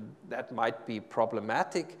 that might be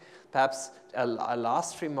problematic. Perhaps a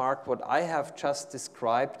last remark, what I have just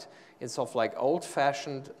described in sort of like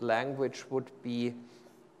old-fashioned language would be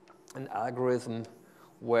an algorithm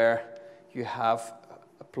where you have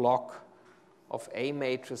a block of A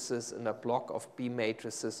matrices and a block of B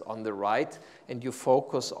matrices on the right, and you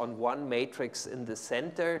focus on one matrix in the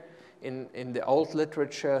center. In the old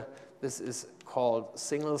literature, this is called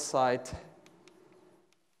single-site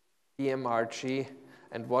DMRG,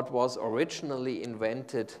 and what was originally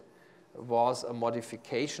invented was a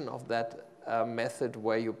modification of that method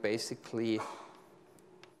where you basically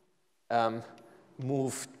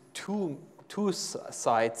move two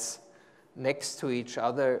sites next to each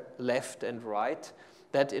other, left and right.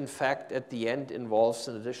 That, in fact, at the end involves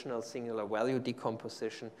an additional singular value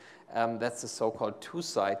decomposition. That's the so-called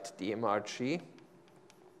two-site DMRG.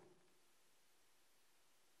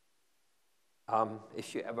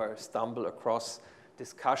 If you ever stumble across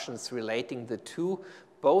discussions relating the two,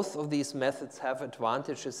 both of these methods have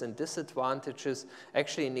advantages and disadvantages.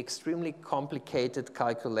 Actually, in extremely complicated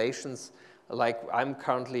calculations, like I'm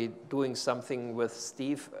currently doing something with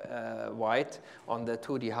Steve White on the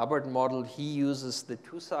 2D Hubbard model. He uses the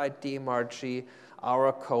two-site DMRG.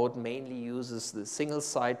 Our code mainly uses the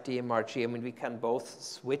single-site DMRG. I mean, we can both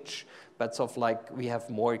switch, but sort of like we have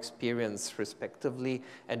more experience respectively.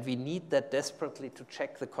 And we need that desperately to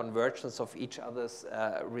check the convergence of each other's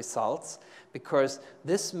results, because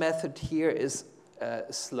this method here is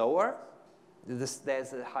slower.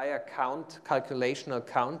 There's a higher calculational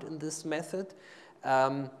count in this method.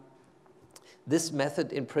 This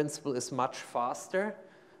method, in principle, is much faster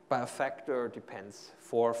by a factor, depends,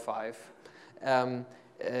 4 or 5.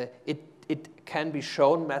 It can be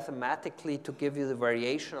shown mathematically to give you the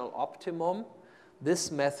variational optimum.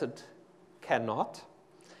 This method cannot,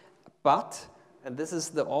 but, and this is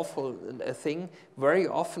the awful thing, very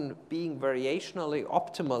often being variationally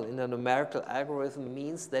optimal in a numerical algorithm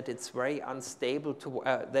means that it's very unstable,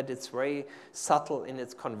 that it's very subtle in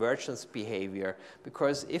its convergence behavior.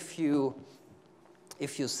 Because if you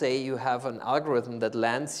say you have an algorithm that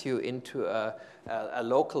lands you into a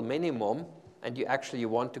local minimum, and you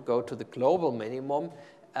want to go to the global minimum,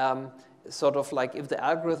 sort of like if the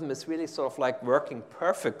algorithm is really sort of like working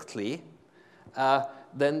perfectly,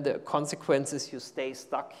 then the consequence is you stay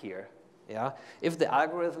stuck here. Yeah? If the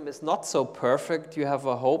algorithm is not so perfect, you have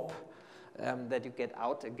a hope that you get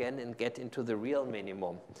out again and get into the real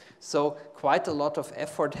minimum. So quite a lot of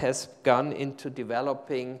effort has gone into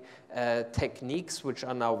developing techniques which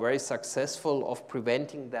are now very successful of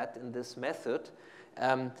preventing that in this method.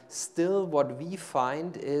 Still, what we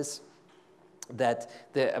find is that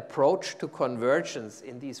the approach to convergence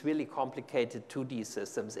in these really complicated 2D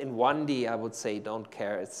systems, in 1D, I would say, don't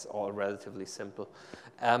care, it's all relatively simple.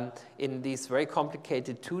 In these very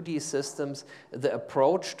complicated 2D systems, the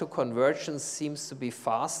approach to convergence seems to be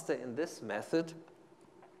faster in this method.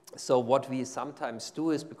 So what we sometimes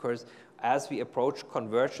do is, because as we approach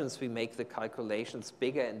convergence, we make the calculations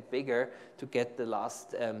bigger and bigger to get the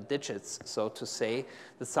last digits, so to say.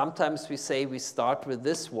 That sometimes we say we start with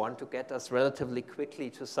this one to get us relatively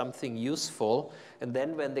quickly to something useful, and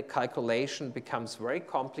then when the calculation becomes very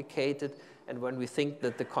complicated, and when we think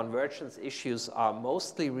that the convergence issues are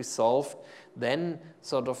mostly resolved, then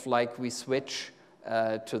sort of like we switch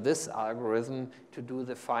to this algorithm to do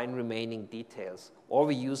the fine remaining details, or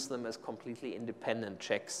we use them as completely independent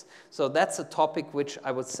checks. So that's a topic which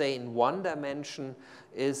I would say in one dimension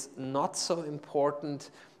is not so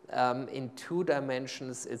important. In 2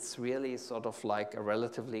 dimensions, it's really sort of like a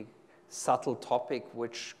relatively subtle topic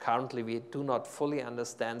which currently we do not fully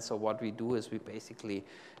understand. So what we do is we basically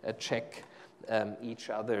check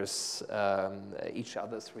each other's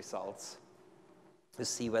results. to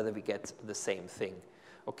see whether we get the same thing.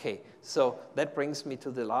 Okay, so that brings me to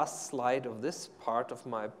the last slide of this part of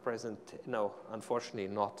my no, unfortunately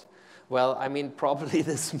not. Well, I mean, probably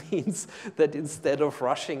this means that instead of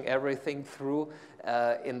rushing everything through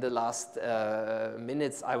in the last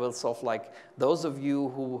minutes, I will sort of like those of you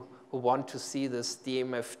who want to see this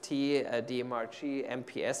DMFT, DMRG,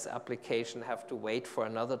 MPS application have to wait for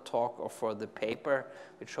another talk or for the paper,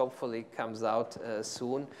 which hopefully comes out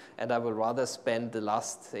soon. And I will rather spend the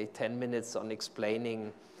last, say, 10 minutes on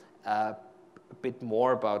explaining a bit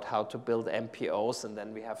more about how to build MPOs, and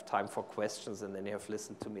then we have time for questions, and then you have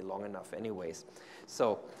listened to me long enough anyways.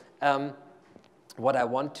 So what I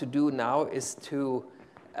want to do now is to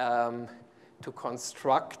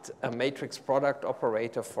construct a matrix product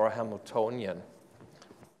operator for a Hamiltonian.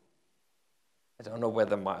 I don't know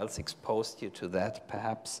whether Miles exposed you to that,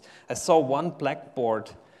 perhaps. I saw one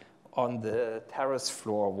blackboard on the terrace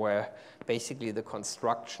floor where basically the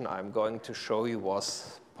construction I'm going to show you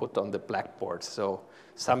was put on the blackboard. So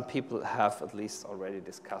some people have at least already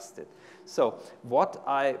discussed it. So what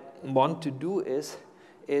I want to do is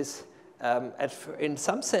in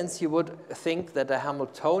some sense, you would think that a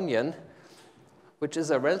Hamiltonian, which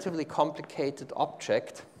is a relatively complicated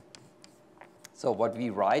object. So what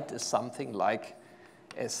we write is something like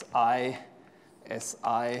SI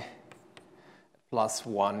plus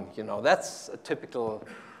 1. You know, that's a typical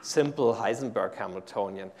simple Heisenberg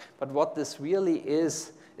Hamiltonian. But what this really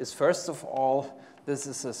is first of all, this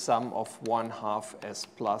is a sum of 1/2 S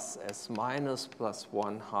plus S minus plus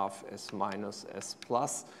 1/2 S minus S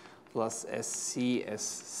plus SC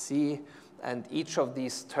SC. And each of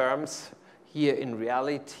these terms here in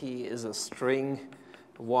reality is a string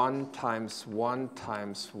 1 times 1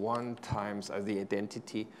 times 1 times the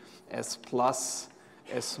identity S plus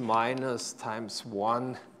S minus times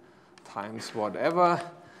 1 times whatever.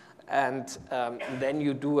 And then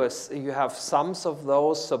you have sums of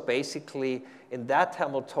those. So basically, in that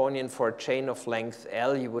Hamiltonian for a chain of length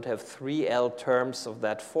L, you would have 3L terms of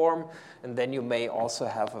that form. And then you may also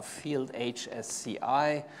have a field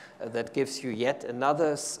HSCI that gives you yet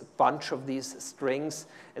another bunch of these strings.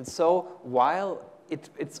 And so while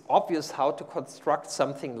it's obvious how to construct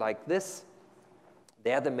something like this,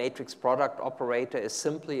 there the matrix product operator is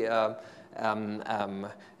simply a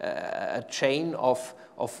chain of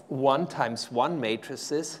 1 times 1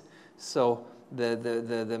 matrices. So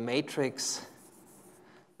the matrix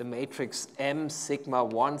M sigma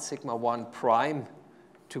 1 prime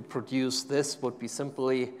to produce this would be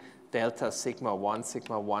simply delta sigma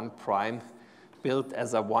 1 prime built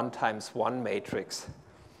as a 1 times 1 matrix.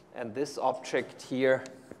 And this object here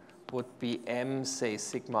would be M, say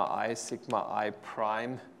sigma I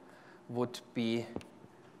prime would be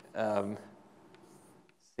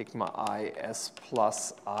sigma I S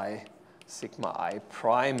plus I sigma I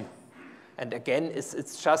prime. And again,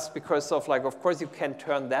 it's just because of course you can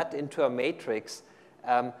turn that into a matrix,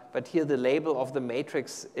 but here the label of the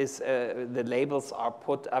matrix is, the labels are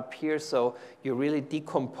put up here, so you really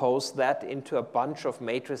decompose that into a bunch of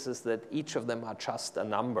matrices that each of them are just a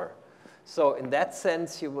number. So in that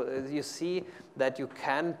sense, you see that you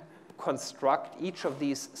can construct each of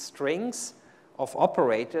these strings of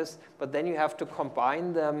operators, but then you have to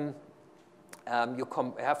combine them.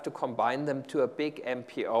 Have to combine them to a big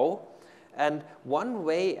MPO. And one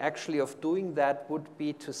way actually of doing that would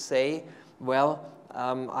be to say, well,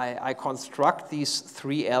 I construct these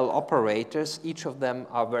 3L operators. Each of them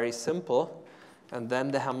are very simple, and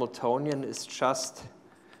then the Hamiltonian is just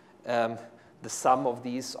the sum of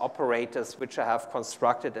these operators which I have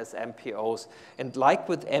constructed as MPOs. And like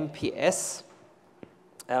with MPS,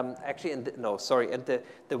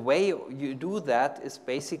 the way you do that is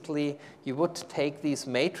basically you would take these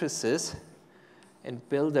matrices and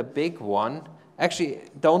build a big one. Actually,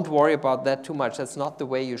 don't worry about that too much. That's not the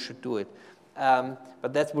way you should do it.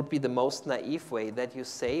 But that would be the most naive way, that you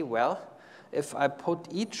say, well, if I put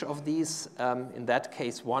each of these, in that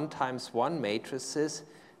case, 1 times 1 matrices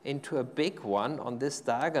into a big one on this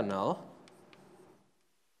diagonal,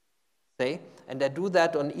 say, and I do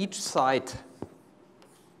that on each side.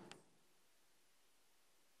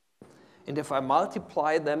 And if I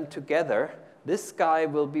multiply them together, this guy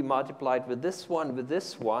will be multiplied with this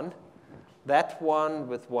one, that one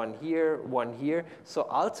with one here. So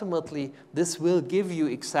ultimately, this will give you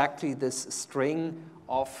exactly this string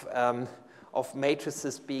of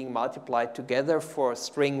matrices being multiplied together for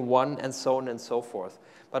string 1 and so on and so forth.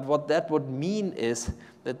 But what that would mean is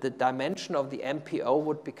that the dimension of the MPO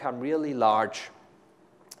would become really large.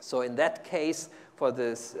 So in that case, for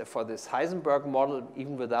this Heisenberg model,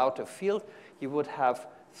 even without a field, you would have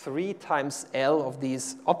 3 times L of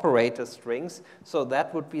these operator strings. So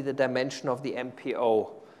that would be the dimension of the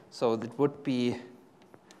MPO. So that would be,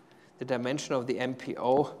 the dimension of the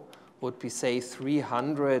MPO would be, say,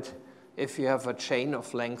 300 if you have a chain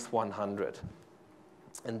of length 100.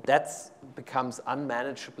 And that becomes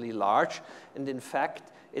unmanageably large. And in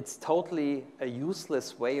fact, it's totally a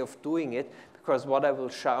useless way of doing it, because what I will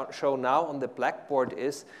show now on the blackboard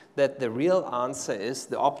is that the real answer is,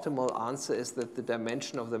 the optimal answer is that the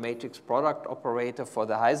dimension of the matrix product operator for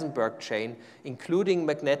the Heisenberg chain, including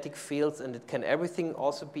magnetic fields, and it can everything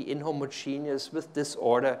also be inhomogeneous with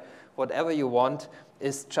disorder, whatever you want,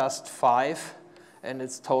 is just 5, and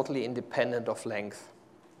it's totally independent of length.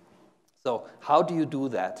 So how do you do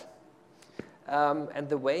that? And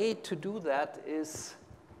the way to do that is,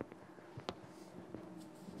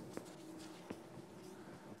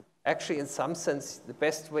 actually, in some sense, the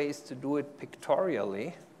best way is to do it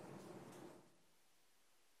pictorially.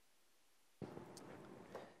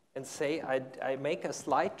 And say I make a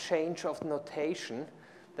slight change of notation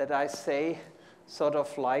that I say sort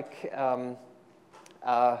of like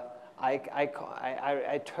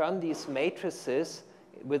I turn these matrices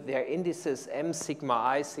with their indices m,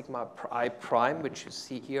 sigma I prime, which you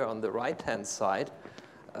see here on the right-hand side,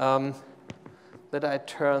 that I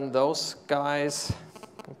turn those guys,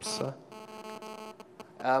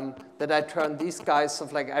 that I turn these guys sort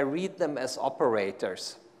of like, I read them as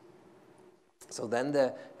operators. So then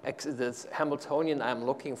this Hamiltonian I'm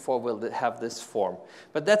looking for will have this form.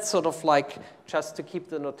 But that's sort of like, just to keep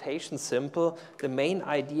the notation simple, the main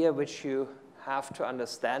idea which you have to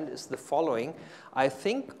understand is the following. I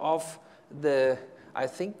think of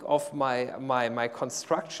my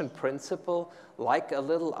construction principle like a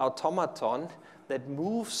little automaton that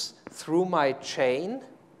moves through my chain.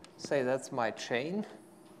 Say that's my chain,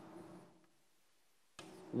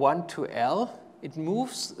 1 to L. It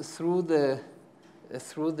moves through the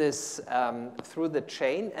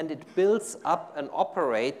chain, and it builds up an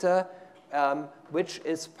operator which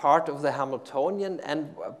is part of the Hamiltonian,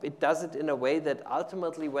 and it does it in a way that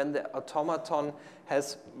ultimately, when the automaton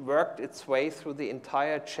has worked its way through the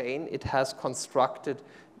entire chain, it has constructed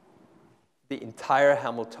the entire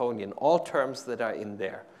Hamiltonian, all terms that are in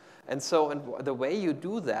there. And so the way you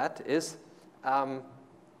do that is,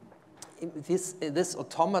 this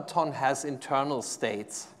automaton has internal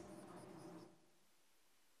states.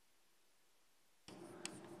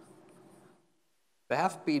 There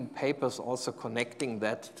have been papers also connecting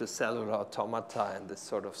that to cellular automata and this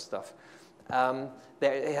sort of stuff.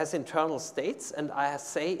 It has internal states, and I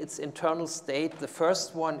say its internal state, the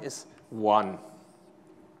first one is 1.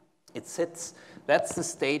 It sits, that's the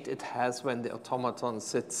state it has when the automaton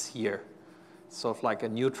sits here, sort of like a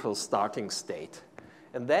neutral starting state.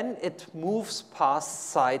 And then it moves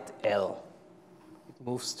past site L. It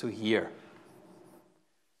moves to here.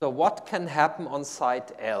 So what can happen on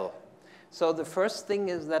site L? So the first thing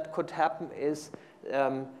is that could happen is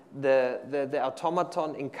the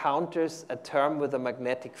automaton encounters a term with a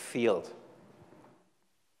magnetic field.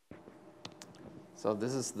 So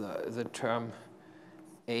this is the term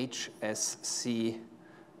HSC,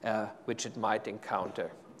 which it might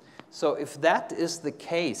encounter. So if that is the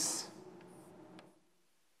case,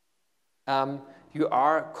 you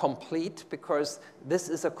are complete, because this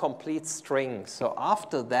is a complete string. So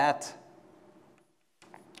after that,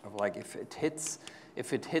 like if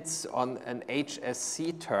it hits on an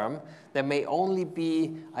HSC term, there may only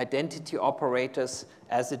be identity operators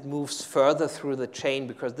as it moves further through the chain,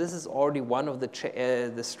 because this is already one of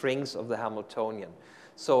the strings of the Hamiltonian.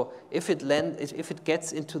 So if it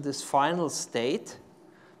gets into this final state,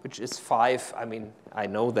 which is 5, I mean, I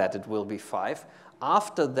know that it will be 5.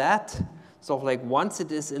 After that, so like once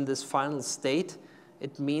it is in this final state,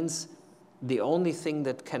 it means the only thing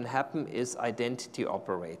that can happen is identity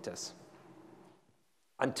operators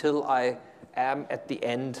until I am at the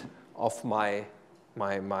end of my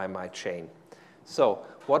chain. So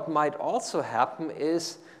what might also happen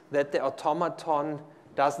is that the automaton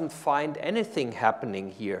doesn't find anything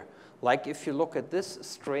happening here. Like if you look at this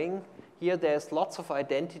string, here there's lots of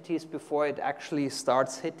identities before it actually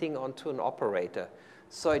starts hitting onto an operator.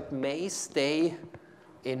 So it may stay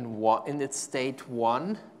in its state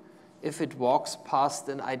 1 if it walks past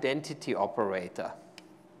an identity operator.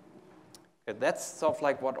 Okay, that's sort of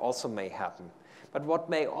like what also may happen. But what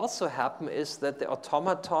may also happen is that the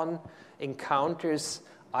automaton encounters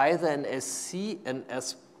either an SC, an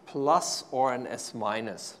S plus, or an S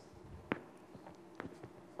minus.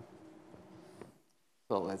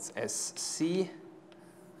 So it's SC,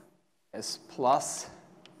 S plus,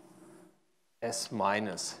 S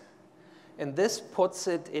minus. And this puts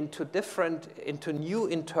it into new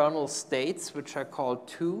internal states, which are called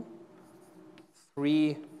 2,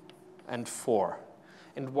 3, and 4.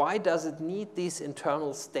 And why does it need these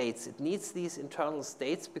internal states? It needs these internal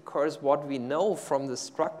states because what we know from the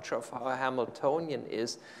structure of our Hamiltonian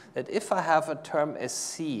is that if I have a term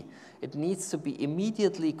SC, it needs to be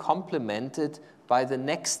immediately complemented by the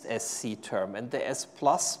next SC term. And the S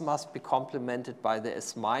plus must be complemented by the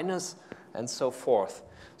S minus, and so forth.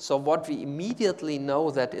 So what we immediately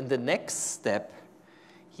know that in the next step,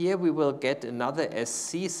 here we will get another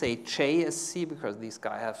SC, say JSC, because these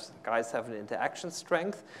guys have an interaction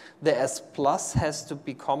strength. The S plus has to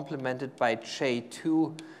be complemented by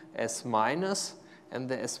J2 S minus, and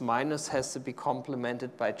the S minus has to be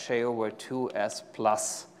complemented by J over 2 S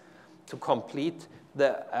plus to complete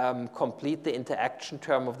the interaction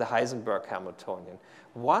term of the Heisenberg Hamiltonian.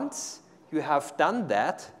 Once you have done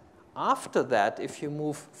that, after that, if you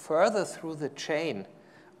move further through the chain,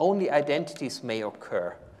 only identities may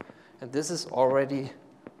occur. And this is already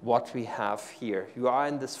what we have here. You are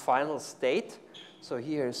in this final state. So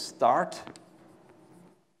here is start,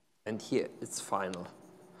 and here it's final.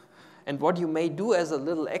 And what you may do as a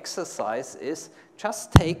little exercise is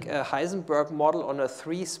just take a Heisenberg model on a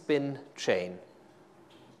 3-spin chain.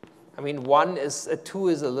 I mean, 2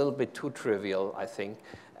 is a little bit too trivial, I think.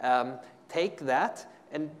 Take that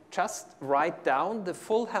and just write down the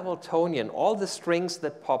full Hamiltonian, all the strings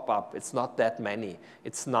that pop up. It's not that many.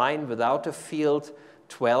 It's 9 without a field,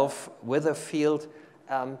 12 with a field,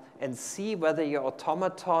 and see whether your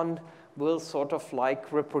automaton will sort of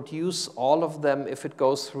like reproduce all of them if it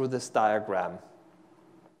goes through this diagram.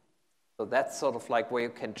 So that's sort of like where you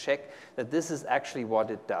can check that this is actually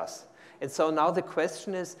what it does. And so now the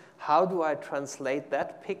question is, how do I translate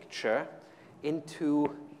that picture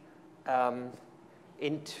into an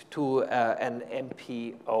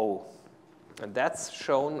MPO? And that's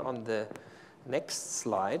shown on the next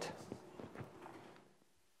slide.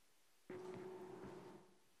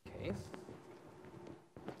 Okay.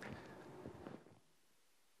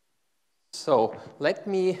 So let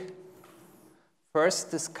me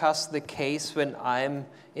first discuss the case when I'm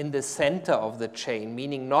in the center of the chain,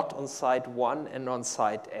 meaning not on side 1 and on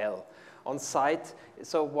side L. On side,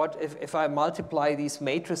 so what if I multiply these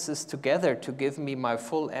matrices together to give me my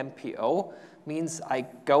full MPO, means I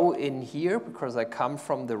go in here because I come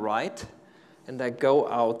from the right, and I go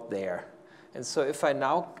out there. And so if I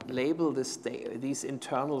now label these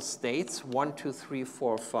internal states, 1, 2, 3,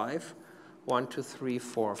 4, 5, 1, 2, 3,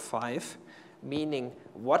 4, 5, meaning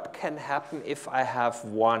what can happen if I have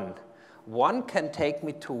 1? 1 can take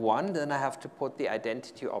me to 1, then I have to put the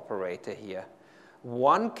identity operator here.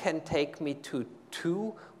 1 can take me to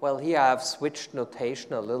 2. Well, here I have switched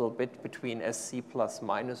notation a little bit between SC plus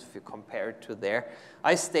minus if you compare it to there.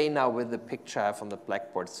 I stay now with the picture I have on the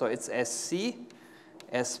blackboard. So it's SC,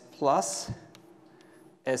 S plus,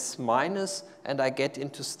 S minus, and I get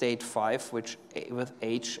into state 5 with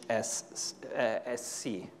HSC.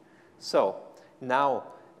 So now,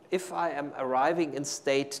 if I am arriving in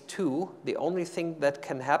state 2, the only thing that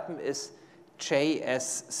can happen is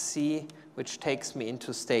JSC, which takes me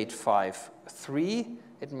into state 5. 3,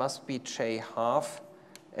 it must be J half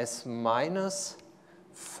S minus.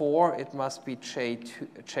 4, it must be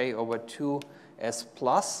J over 2 S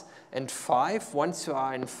plus. And 5, once you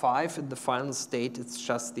are in 5 in the final state, it's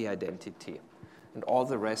just the identity. And all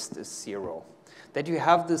the rest is 0. That you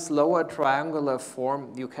have this lower triangular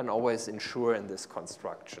form, you can always ensure in this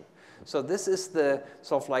construction. So this is the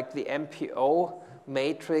sort of like the MPO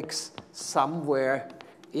matrix somewhere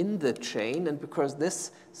in the chain, and because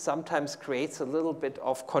this sometimes creates a little bit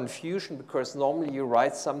of confusion, because normally you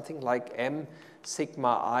write something like M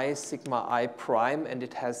sigma I prime, and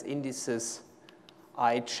it has indices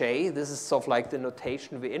ij. This is sort of like the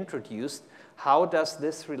notation we introduced. How does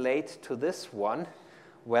this relate to this one?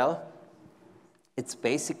 Well, it's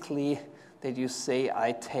basically that you say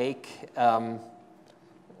I take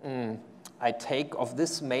of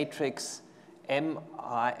this matrix Mi,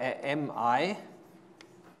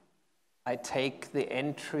 I take the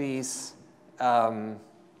entries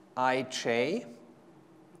ij,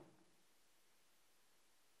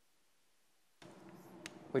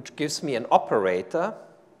 which gives me an operator,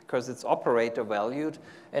 because it's operator valued,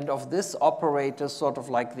 and of this operator, sort of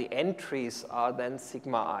like the entries are then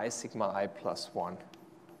sigma I plus 1,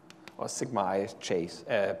 or sigma I j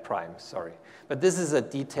prime, sorry. But this is a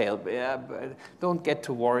detail, but don't get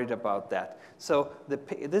too worried about that. So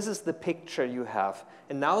this is the picture you have.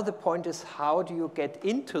 And now the point is, how do you get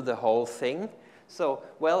into the whole thing? So,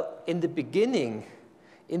 well, in the beginning,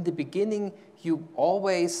 you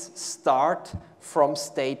always start from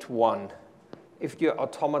state 1. if your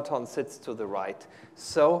automaton sits to the right.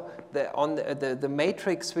 So the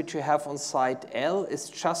matrix which you have on side L is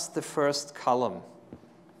just the first column.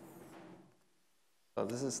 So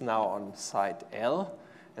this is now on side L,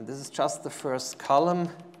 and this is just the first column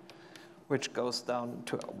which goes down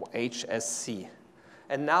to HSC.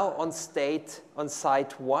 And now on site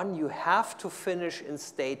 1, you have to finish in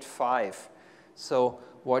state 5. So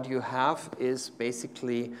what you have is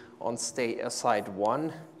basically on site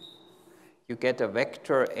 1, you get a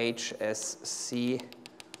vector HSC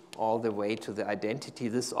all the way to the identity,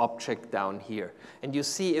 this object down here. And you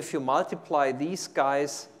see if you multiply these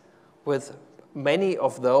guys with many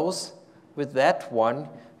of those, with that one,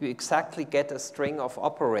 you exactly get a string of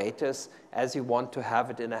operators as you want to have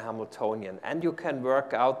it in a Hamiltonian. And you can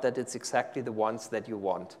work out that it's exactly the ones that you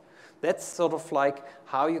want. That's sort of like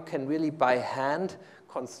how you can really by hand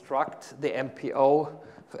construct the MPO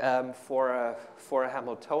for a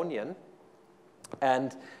Hamiltonian.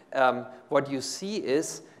 And what you see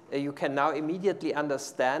is you can now immediately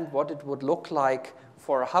understand what it would look like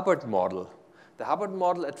for a Hubbard model. The Hubbard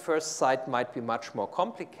model at first sight might be much more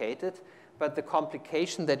complicated, but the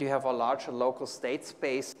complication that you have a larger local state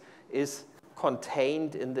space is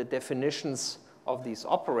contained in the definitions of these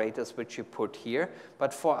operators which you put here.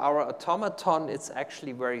 But for our automaton, it's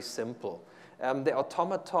actually very simple. The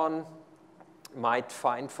automaton might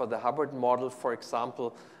find for the Hubbard model, for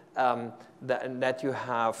example, that you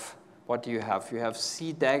have, what do you have? You have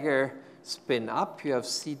C dagger spin up, you have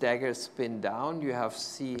C dagger spin down, you have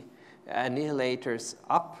C annihilators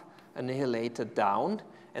up, annihilator down.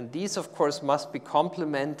 And these, of course, must be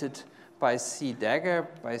complemented by C dagger,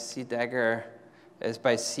 by C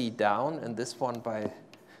down, and this one by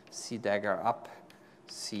C dagger up,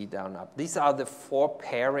 C down up. These are the 4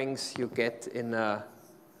 pairings you get in a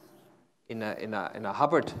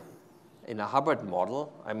Hubbard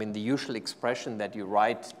model. I mean, the usual expression that you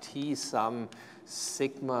write T sum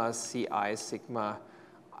sigma Ci sigma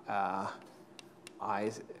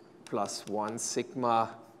I plus 1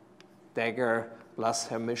 sigma dagger plus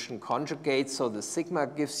Hermitian conjugate. So the sigma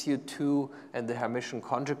gives you 2, and the Hermitian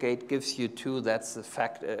conjugate gives you 2. That's the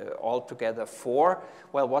fact altogether 4.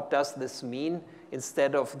 Well, what does this mean?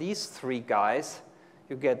 Instead of these 3 guys,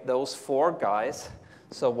 you get those 4 guys.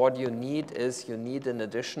 So what you need is you need an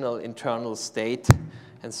additional internal state,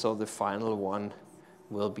 and so the final one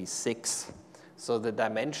will be 6. So the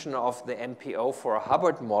dimension of the MPO for a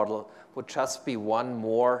Hubbard model would just be 1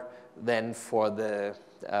 more than for the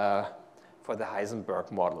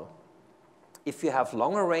Heisenberg model. If you have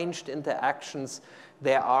longer ranged interactions,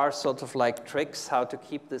 there are sort of like tricks how to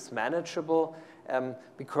keep this manageable,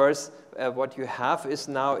 because what you have is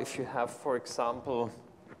now, if you have, for example,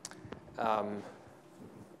 a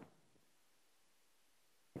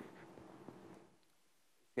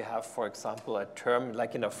term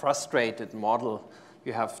like in a frustrated model,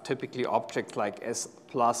 you have typically object like S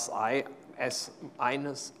plus I, S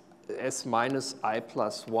minus I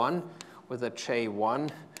plus 1 with a J1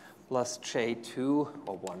 plus J2,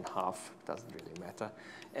 or 1/2, doesn't really matter.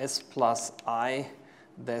 S plus I,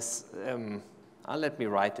 this, let me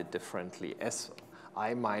write it differently. Si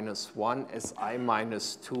minus 1, Si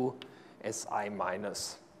minus 2, Si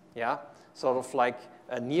minus, yeah? Sort of like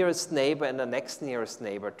a nearest neighbor and a next nearest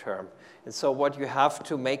neighbor term. And so what you have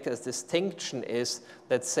to make as distinction is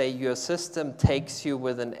that, say, your system takes you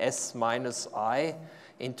with an S minus I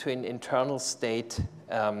into an internal state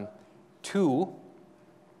 2.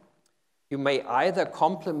 You may either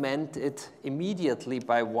complement it immediately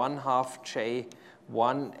by 1/2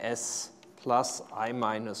 J1 S plus I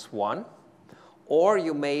minus 1, or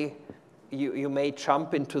you may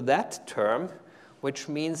jump into that term, which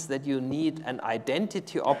means that you need an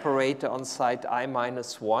identity operator on site I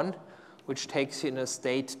minus 1, which takes you in a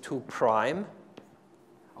state 2 prime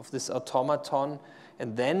of this automaton,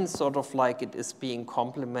 and then sort of like it is being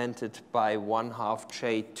complemented by 1/2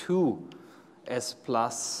 J2 S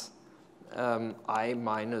plus I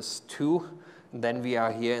minus 2, and then we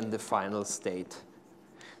are here in the final state.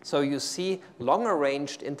 So you see, longer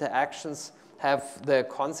ranged interactions have the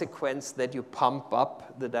consequence that you pump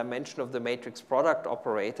up the dimension of the matrix product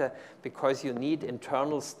operator, because you need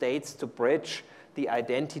internal states to bridge the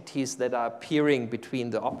identities that are appearing between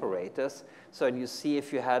the operators. So you see,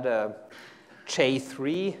 if you had a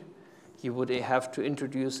J3, you would have to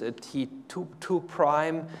introduce a T2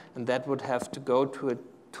 prime, and that would have to go to a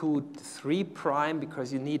 2-3 prime,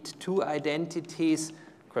 because you need 2 identities,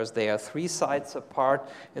 because they are 3 sides apart,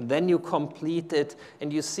 and then you complete it.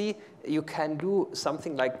 And you see, you can do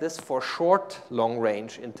something like this for short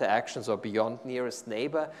long-range interactions or beyond nearest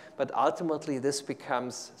neighbor, but ultimately this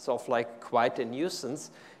becomes sort of like quite a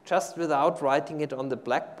nuisance, just without writing it on the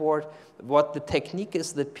blackboard. What the technique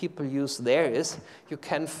is that people use there is you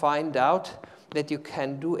can find out that you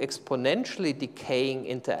can do exponentially decaying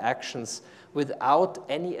interactions without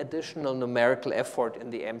any additional numerical effort in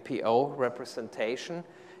the MPO representation.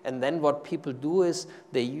 And then what people do is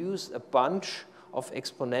they use a bunch of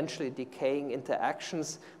exponentially decaying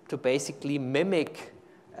interactions to basically mimic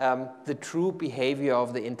the true behavior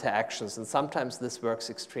of the interactions. And sometimes this works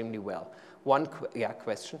extremely well.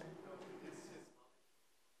 Question?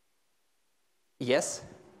 Yes?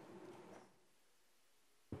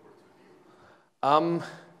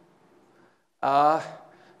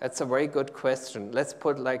 That's a very good question. Let's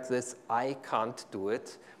put it like this: I can't do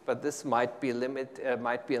it, but this might be a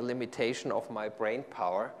limitation of my brain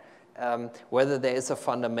power. Whether there is a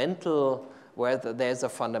fundamental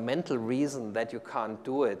reason that you can't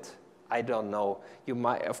do it, I don't know.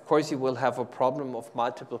 Of course, you will have a problem of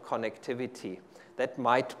multiple connectivity. That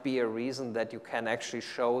might be a reason that you can actually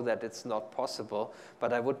show that it's not possible,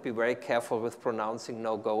 but I would be very careful with pronouncing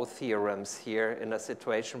no-go theorems here in a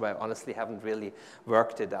situation where I honestly haven't really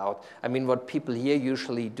worked it out. I mean, what people here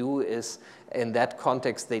usually do is, in that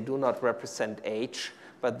context, they do not represent H,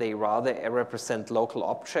 but they rather represent local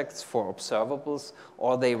objects for observables,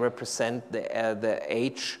 or they represent the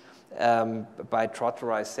H by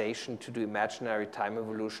trotterization to do imaginary time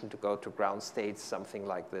evolution to go to ground states, something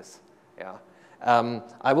like this. Yeah.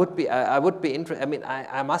 I would be interested. I mean,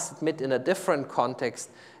 I must admit, in a different context,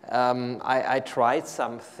 I tried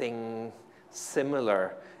something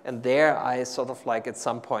similar, and there I sort of like at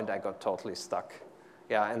some point I got totally stuck.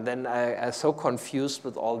 Yeah, and then I was so confused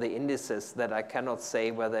with all the indices that I cannot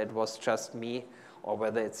say whether it was just me or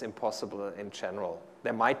whether it's impossible in general.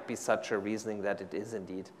 There might be such a reasoning that it is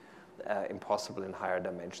indeed impossible in higher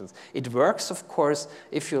dimensions. It works, of course,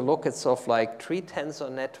 if you look at sort of like tree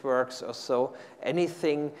tensor networks or so,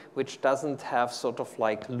 anything which doesn't have sort of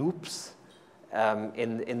like loops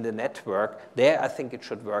in the network, there I think it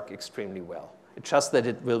should work extremely well. It's just that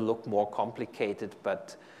it will look more complicated,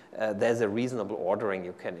 but there's a reasonable ordering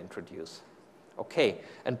you can introduce. Okay,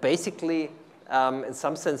 and basically, in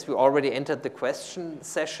some sense, we already entered the question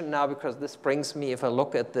session now, because this brings me, if I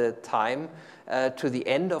look at the time, to the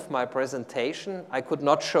end of my presentation. I could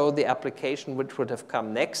not show the application which would have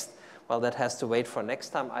come next. Well, that has to wait for next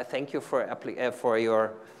time. I thank you for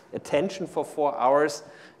your attention for 4 hours,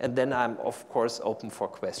 and then I'm, of course, open for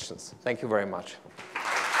questions. Thank you very much.